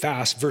 verses really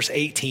fast. Verse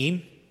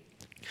 18,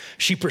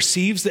 she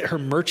perceives that her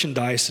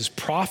merchandise is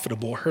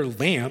profitable. Her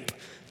lamp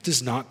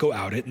does not go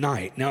out at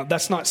night. Now,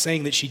 that's not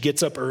saying that she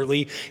gets up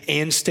early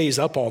and stays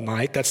up all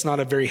night. That's not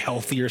a very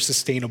healthy or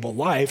sustainable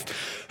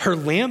life. Her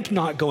lamp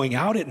not going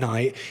out at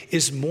night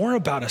is more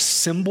about a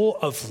symbol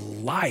of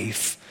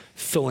life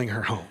filling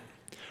her home.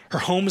 Her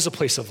home is a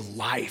place of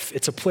life.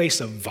 It's a place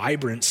of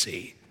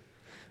vibrancy.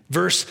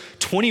 Verse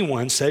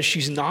 21 says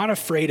she's not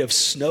afraid of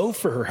snow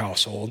for her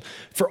household,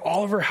 for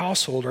all of her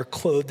household are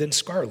clothed in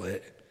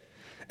scarlet.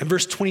 And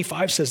verse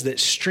 25 says that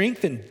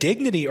strength and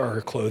dignity are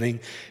her clothing.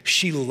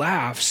 She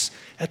laughs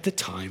at the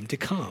time to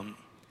come.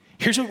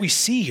 Here's what we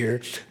see here.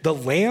 The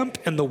lamp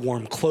and the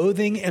warm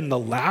clothing and the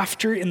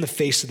laughter in the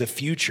face of the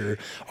future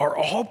are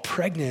all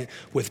pregnant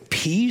with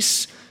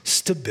peace,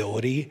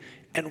 stability,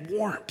 and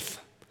warmth.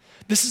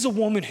 This is a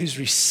woman who's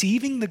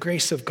receiving the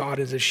grace of God,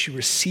 and as she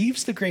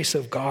receives the grace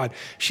of God,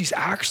 she's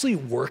actually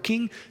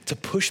working to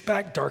push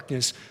back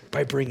darkness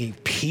by bringing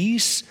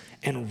peace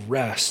and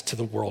rest to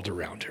the world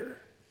around her.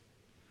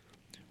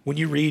 When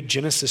you read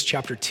Genesis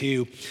chapter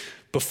 2,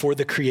 before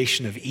the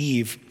creation of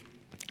Eve,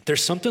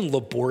 there's something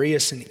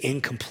laborious and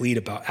incomplete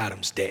about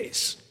Adam's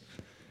days.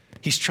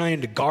 He's trying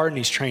to garden,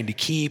 he's trying to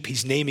keep,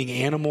 he's naming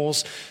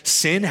animals.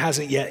 Sin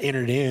hasn't yet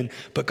entered in,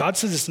 but God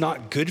says it's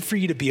not good for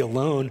you to be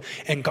alone.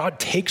 And God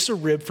takes a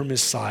rib from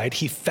his side.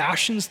 He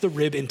fashions the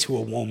rib into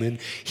a woman.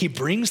 He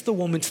brings the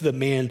woman to the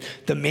man.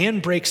 The man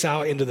breaks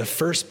out into the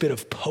first bit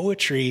of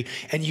poetry.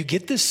 And you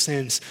get this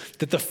sense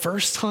that the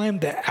first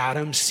time that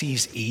Adam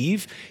sees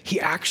Eve, he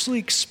actually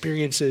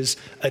experiences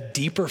a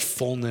deeper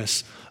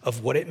fullness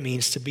of what it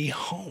means to be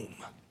home.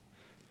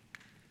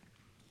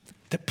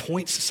 That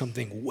points to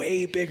something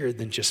way bigger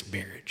than just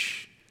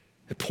marriage.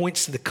 It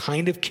points to the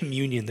kind of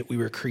communion that we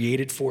were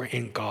created for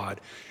in God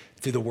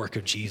through the work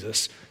of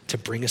Jesus to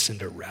bring us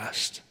into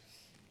rest.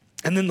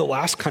 And then the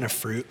last kind of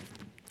fruit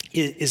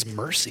is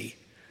mercy.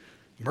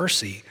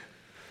 Mercy.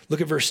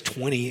 Look at verse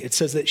 20. It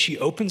says that she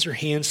opens her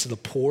hands to the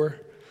poor.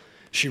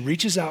 She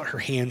reaches out her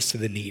hands to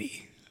the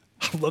needy.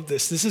 I love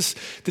this. This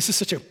is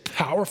such a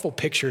powerful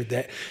picture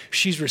that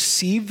she's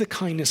received the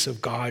kindness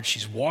of God.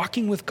 She's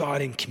walking with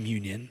God in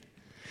communion.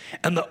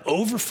 And the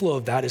overflow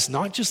of that is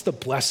not just the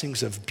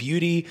blessings of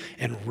beauty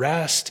and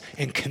rest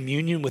and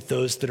communion with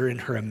those that are in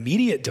her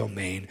immediate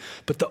domain,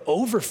 but the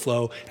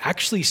overflow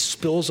actually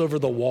spills over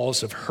the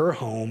walls of her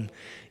home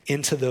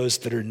into those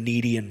that are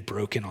needy and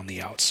broken on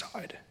the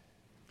outside.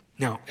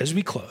 Now, as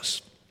we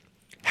close,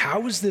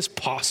 how is this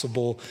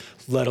possible,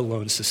 let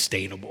alone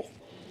sustainable?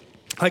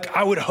 Like,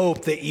 I would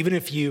hope that even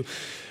if you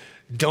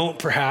don't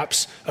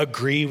perhaps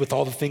agree with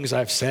all the things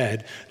I've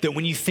said, that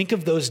when you think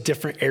of those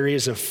different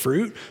areas of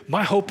fruit,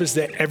 my hope is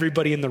that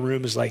everybody in the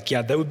room is like,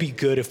 yeah, that would be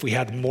good if we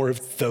had more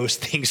of those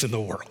things in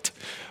the world.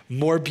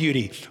 More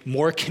beauty,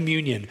 more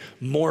communion,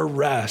 more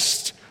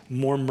rest,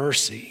 more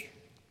mercy.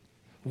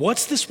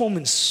 What's this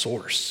woman's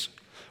source?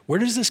 Where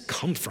does this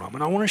come from?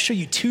 And I want to show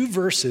you two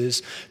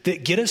verses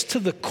that get us to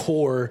the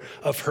core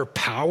of her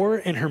power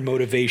and her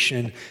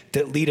motivation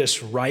that lead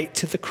us right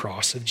to the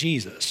cross of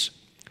Jesus.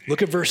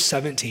 Look at verse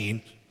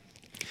 17.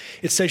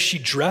 It says, she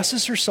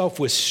dresses herself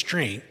with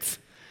strength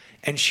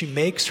and she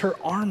makes her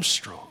arms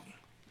strong.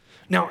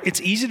 Now, it's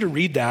easy to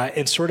read that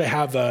and sort of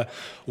have a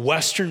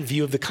Western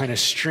view of the kind of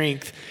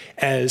strength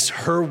as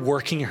her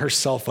working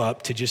herself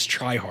up to just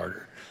try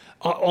harder.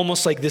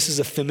 Almost like this is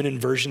a feminine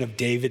version of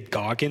David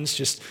Goggins,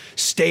 just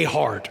stay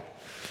hard,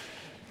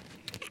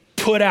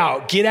 put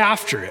out, get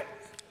after it.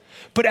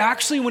 But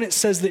actually, when it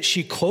says that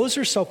she clothes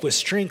herself with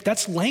strength,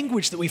 that's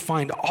language that we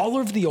find all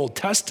over the Old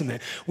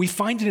Testament. We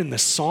find it in the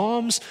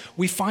Psalms.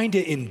 We find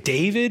it in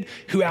David,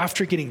 who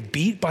after getting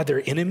beat by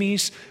their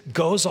enemies,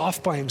 goes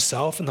off by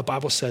himself. And the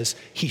Bible says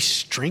he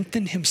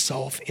strengthened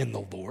himself in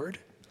the Lord.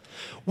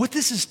 What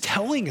this is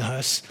telling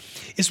us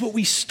is what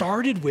we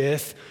started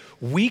with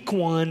week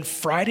 1,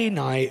 Friday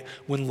night,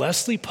 when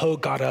Leslie Poe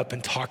got up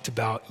and talked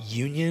about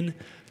union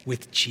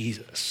with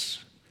Jesus.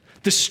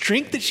 The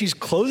strength that she's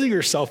clothing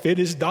herself in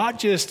is not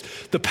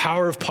just the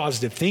power of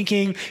positive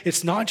thinking.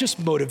 It's not just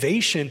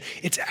motivation.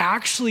 It's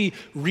actually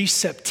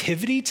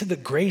receptivity to the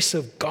grace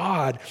of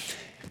God,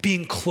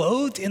 being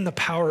clothed in the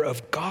power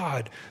of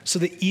God so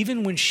that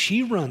even when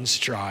she runs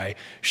dry,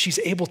 she's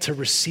able to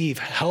receive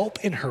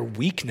help in her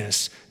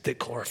weakness that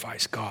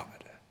glorifies God.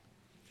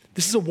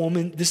 This is a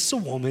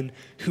woman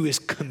who is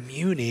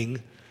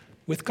communing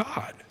with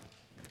God,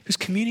 who's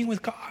communing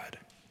with God,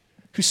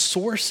 whose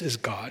source is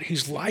God,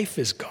 whose life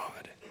is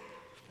God.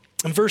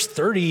 And verse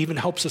 30 even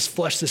helps us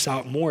flesh this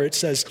out more. It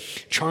says,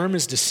 charm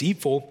is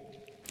deceitful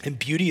and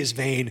beauty is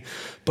vain,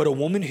 but a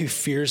woman who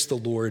fears the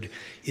Lord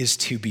is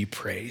to be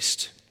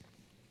praised.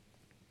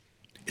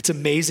 It's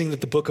amazing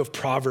that the book of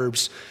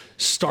Proverbs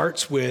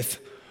starts with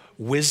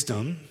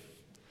wisdom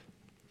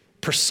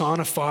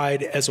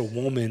personified as a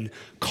woman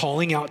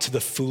calling out to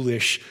the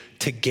foolish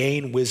to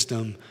gain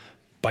wisdom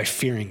by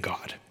fearing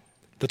God.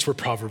 That's where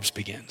Proverbs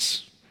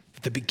begins.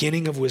 The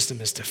beginning of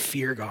wisdom is to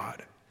fear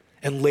God.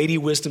 And Lady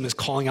Wisdom is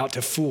calling out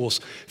to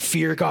fools,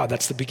 fear God.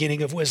 That's the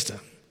beginning of wisdom.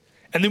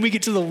 And then we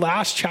get to the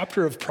last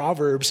chapter of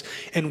Proverbs,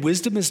 and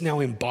wisdom is now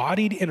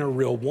embodied in a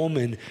real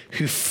woman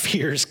who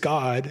fears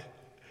God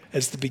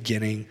as the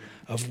beginning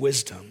of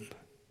wisdom.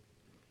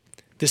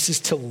 This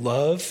is to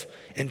love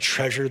and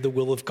treasure the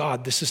will of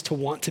God. This is to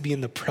want to be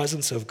in the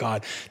presence of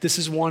God. This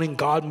is wanting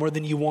God more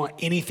than you want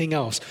anything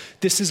else.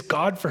 This is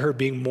God for her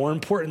being more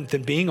important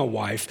than being a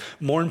wife,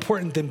 more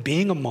important than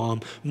being a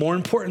mom, more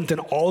important than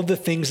all of the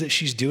things that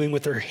she's doing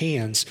with her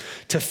hands.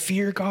 To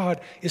fear God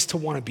is to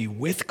want to be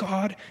with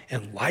God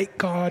and like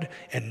God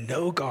and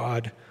know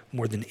God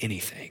more than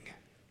anything.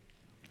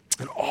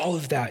 And all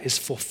of that is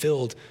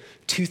fulfilled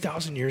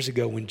 2,000 years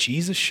ago when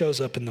Jesus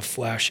shows up in the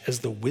flesh as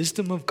the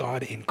wisdom of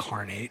God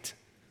incarnate,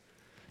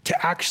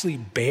 to actually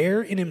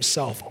bear in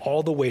himself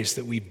all the ways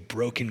that we've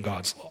broken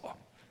God's law,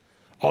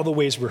 all the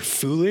ways we're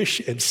foolish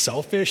and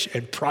selfish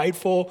and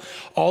prideful,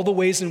 all the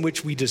ways in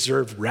which we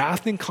deserve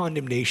wrath and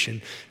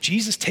condemnation.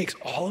 Jesus takes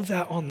all of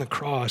that on the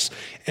cross,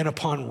 and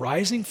upon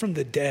rising from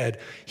the dead,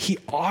 he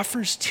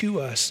offers to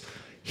us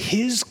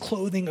his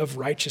clothing of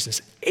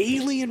righteousness,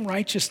 alien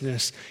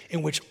righteousness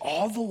in which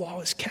all the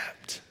law is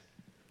kept.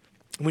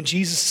 When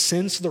Jesus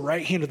ascends to the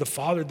right hand of the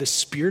Father, the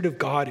Spirit of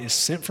God is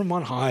sent from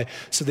on high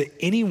so that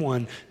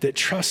anyone that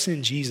trusts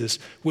in Jesus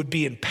would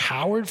be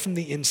empowered from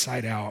the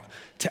inside out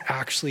to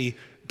actually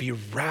be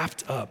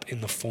wrapped up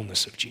in the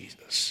fullness of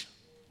Jesus.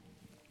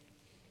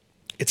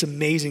 It's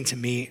amazing to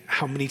me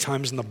how many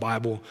times in the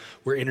Bible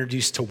we're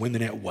introduced to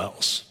women at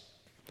wells.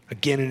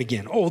 Again and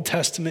again, Old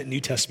Testament,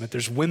 New Testament,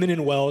 there's women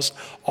in wells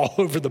all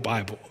over the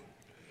Bible.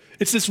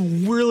 It's this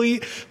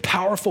really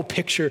powerful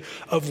picture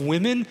of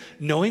women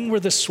knowing where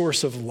the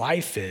source of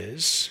life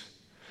is,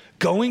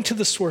 going to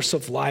the source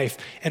of life,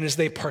 and as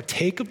they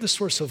partake of the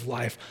source of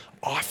life,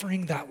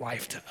 offering that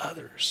life to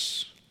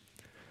others.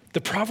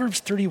 The Proverbs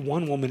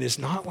 31 woman is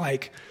not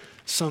like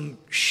some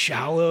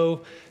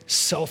shallow,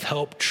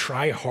 self-help,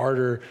 try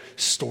harder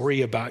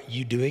story about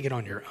you doing it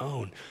on your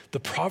own. The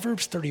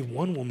Proverbs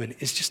 31 woman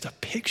is just a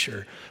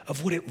picture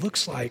of what it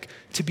looks like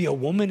to be a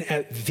woman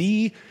at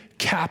the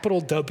capital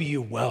W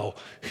well,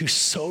 who's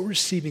so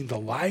receiving the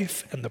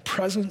life and the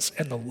presence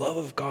and the love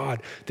of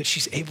God that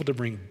she's able to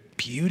bring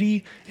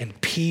beauty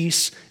and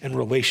peace and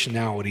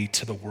relationality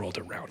to the world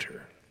around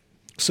her.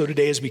 So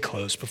today as we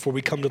close, before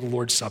we come to the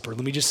Lord's Supper,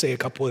 let me just say a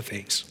couple of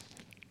things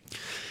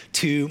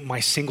to my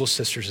single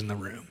sisters in the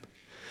room.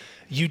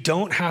 You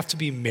don't have to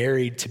be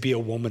married to be a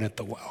woman at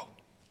the well.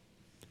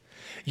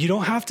 You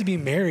don't have to be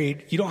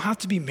married. You don't have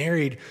to be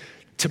married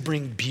to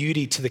bring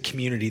beauty to the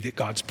community that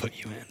God's put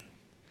you in.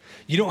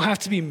 You don't have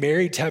to be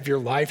married to have your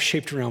life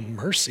shaped around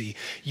mercy.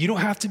 You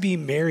don't have to be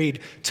married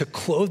to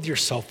clothe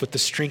yourself with the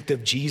strength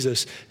of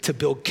Jesus to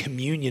build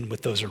communion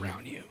with those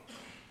around you.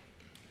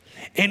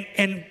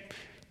 And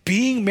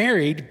being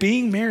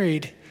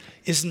married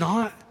is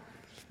not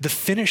the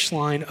finish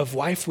line of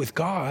life with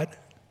God,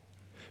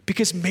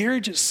 because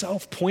marriage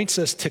itself points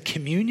us to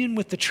communion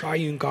with the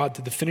triune God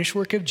through the finished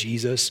work of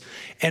Jesus,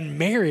 and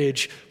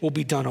marriage will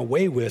be done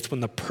away with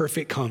when the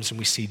perfect comes and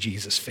we see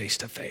Jesus face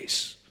to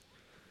face.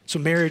 So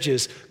marriage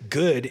is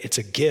good, it's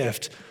a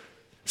gift.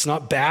 It's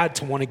not bad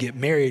to want to get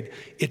married.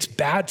 It's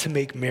bad to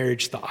make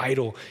marriage the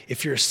idol.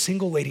 If you're a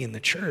single lady in the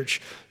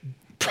church,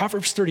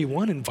 Proverbs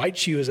 31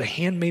 invites you as a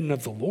handmaiden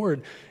of the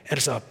Lord and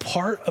as a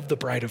part of the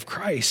bride of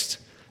Christ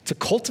to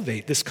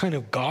cultivate this kind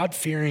of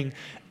God-fearing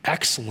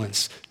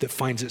excellence that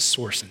finds its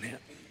source in it.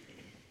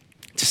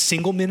 To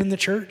single men in the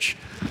church,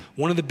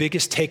 one of the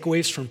biggest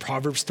takeaways from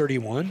Proverbs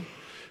 31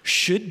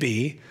 should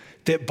be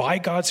that by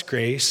God's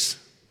grace,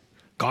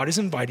 God is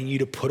inviting you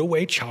to put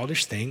away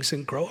childish things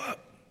and grow up.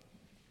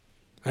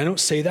 I don't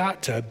say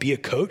that to be a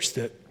coach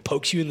that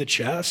pokes you in the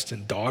chest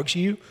and dogs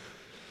you,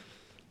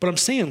 but I'm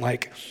saying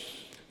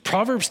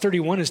Proverbs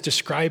 31 is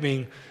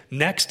describing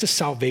next to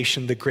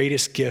salvation, the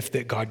greatest gift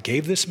that God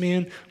gave this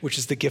man, which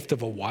is the gift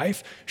of a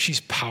wife.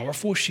 She's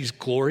powerful, she's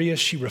glorious,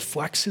 she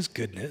reflects his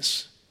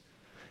goodness.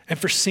 And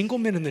for single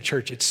men in the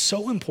church, it's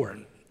so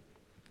important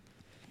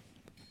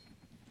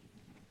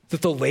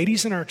that the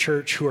ladies in our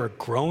church who are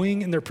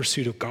growing in their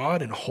pursuit of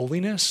God and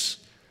holiness,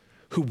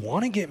 who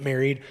want to get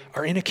married,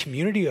 are in a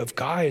community of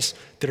guys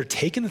that are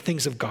taking the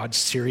things of God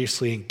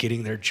seriously and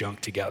getting their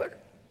junk together.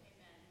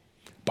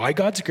 By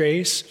God's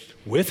grace,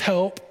 with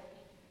help.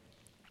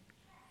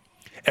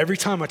 Every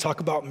time I talk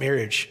about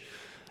marriage,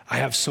 I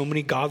have so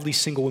many godly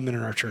single women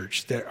in our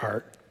church that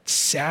are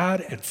sad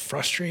and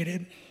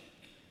frustrated.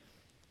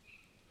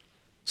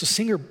 So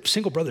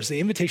single brothers,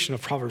 the invitation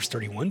of Proverbs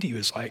 31 to you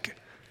is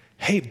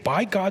hey,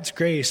 by God's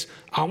grace,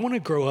 I want to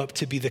grow up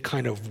to be the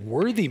kind of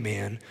worthy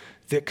man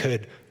that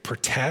could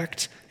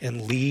protect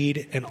and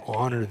lead and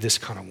honor this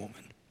kind of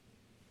woman.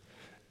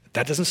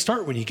 That doesn't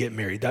start when you get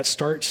married. That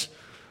starts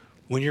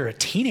when you're a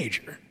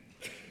teenager,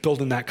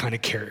 building that kind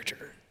of character.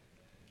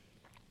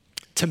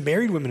 To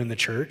married women in the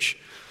church,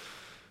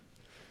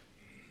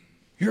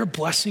 you're a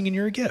blessing and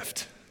you're a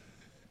gift.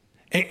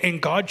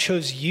 And God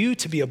chose you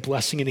to be a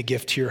blessing and a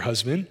gift to your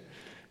husband.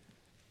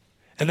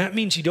 And that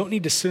means you don't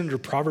need to sit under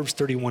Proverbs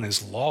 31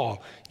 as law.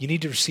 You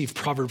need to receive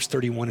Proverbs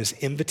 31 as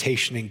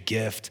invitation and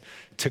gift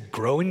to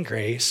grow in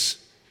grace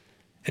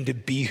and to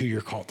be who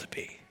you're called to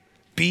be.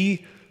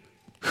 Be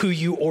who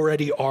you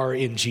already are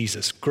in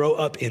Jesus. Grow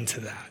up into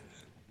that.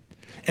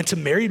 And to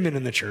married men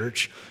in the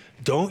church,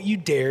 don't you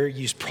dare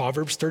use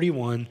Proverbs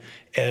 31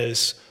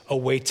 as a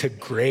way to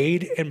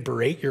grade and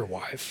berate your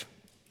wife.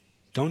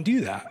 Don't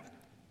do that.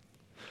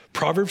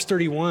 Proverbs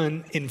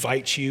 31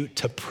 invites you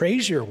to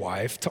praise your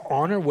wife, to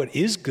honor what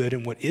is good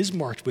and what is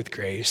marked with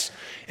grace.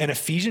 And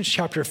Ephesians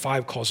chapter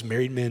 5 calls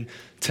married men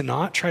to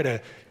not try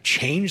to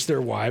change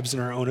their wives in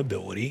our own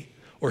ability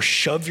or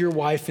shove your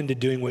wife into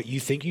doing what you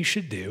think you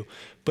should do,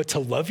 but to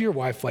love your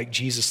wife like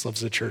Jesus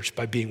loves the church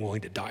by being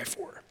willing to die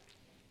for her.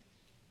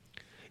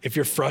 If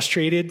you're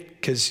frustrated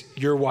because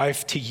your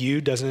wife to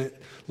you doesn't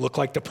look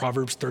like the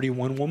Proverbs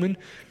 31 woman,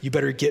 you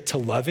better get to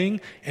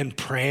loving and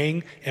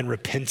praying and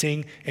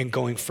repenting and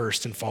going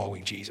first and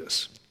following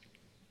Jesus.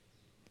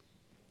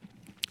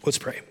 Let's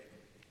pray.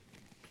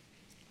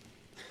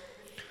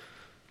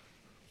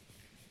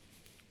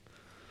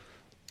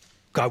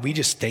 God, we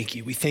just thank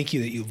you. We thank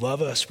you that you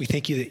love us. We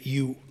thank you that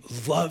you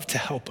love to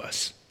help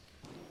us.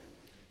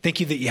 Thank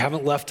you that you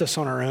haven't left us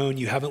on our own.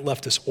 You haven't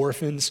left us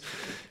orphans.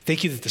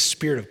 Thank you that the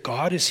Spirit of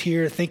God is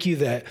here. Thank you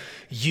that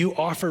you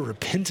offer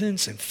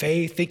repentance and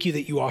faith. Thank you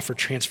that you offer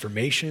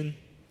transformation.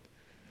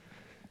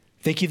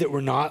 Thank you that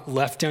we're not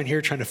left down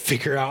here trying to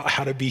figure out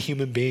how to be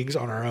human beings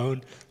on our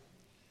own.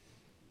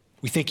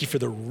 We thank you for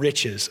the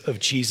riches of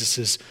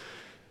Jesus's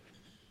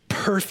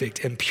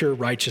perfect and pure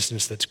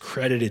righteousness that's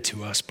credited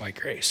to us by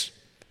grace.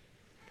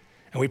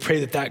 And we pray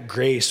that that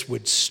grace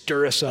would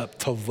stir us up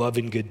to love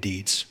and good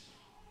deeds,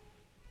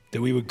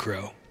 that we would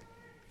grow.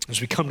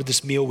 As we come to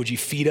this meal, would you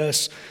feed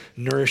us,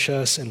 nourish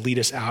us, and lead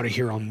us out of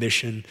here on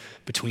mission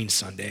between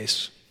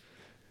Sundays?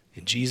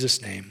 In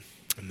Jesus' name,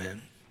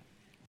 amen.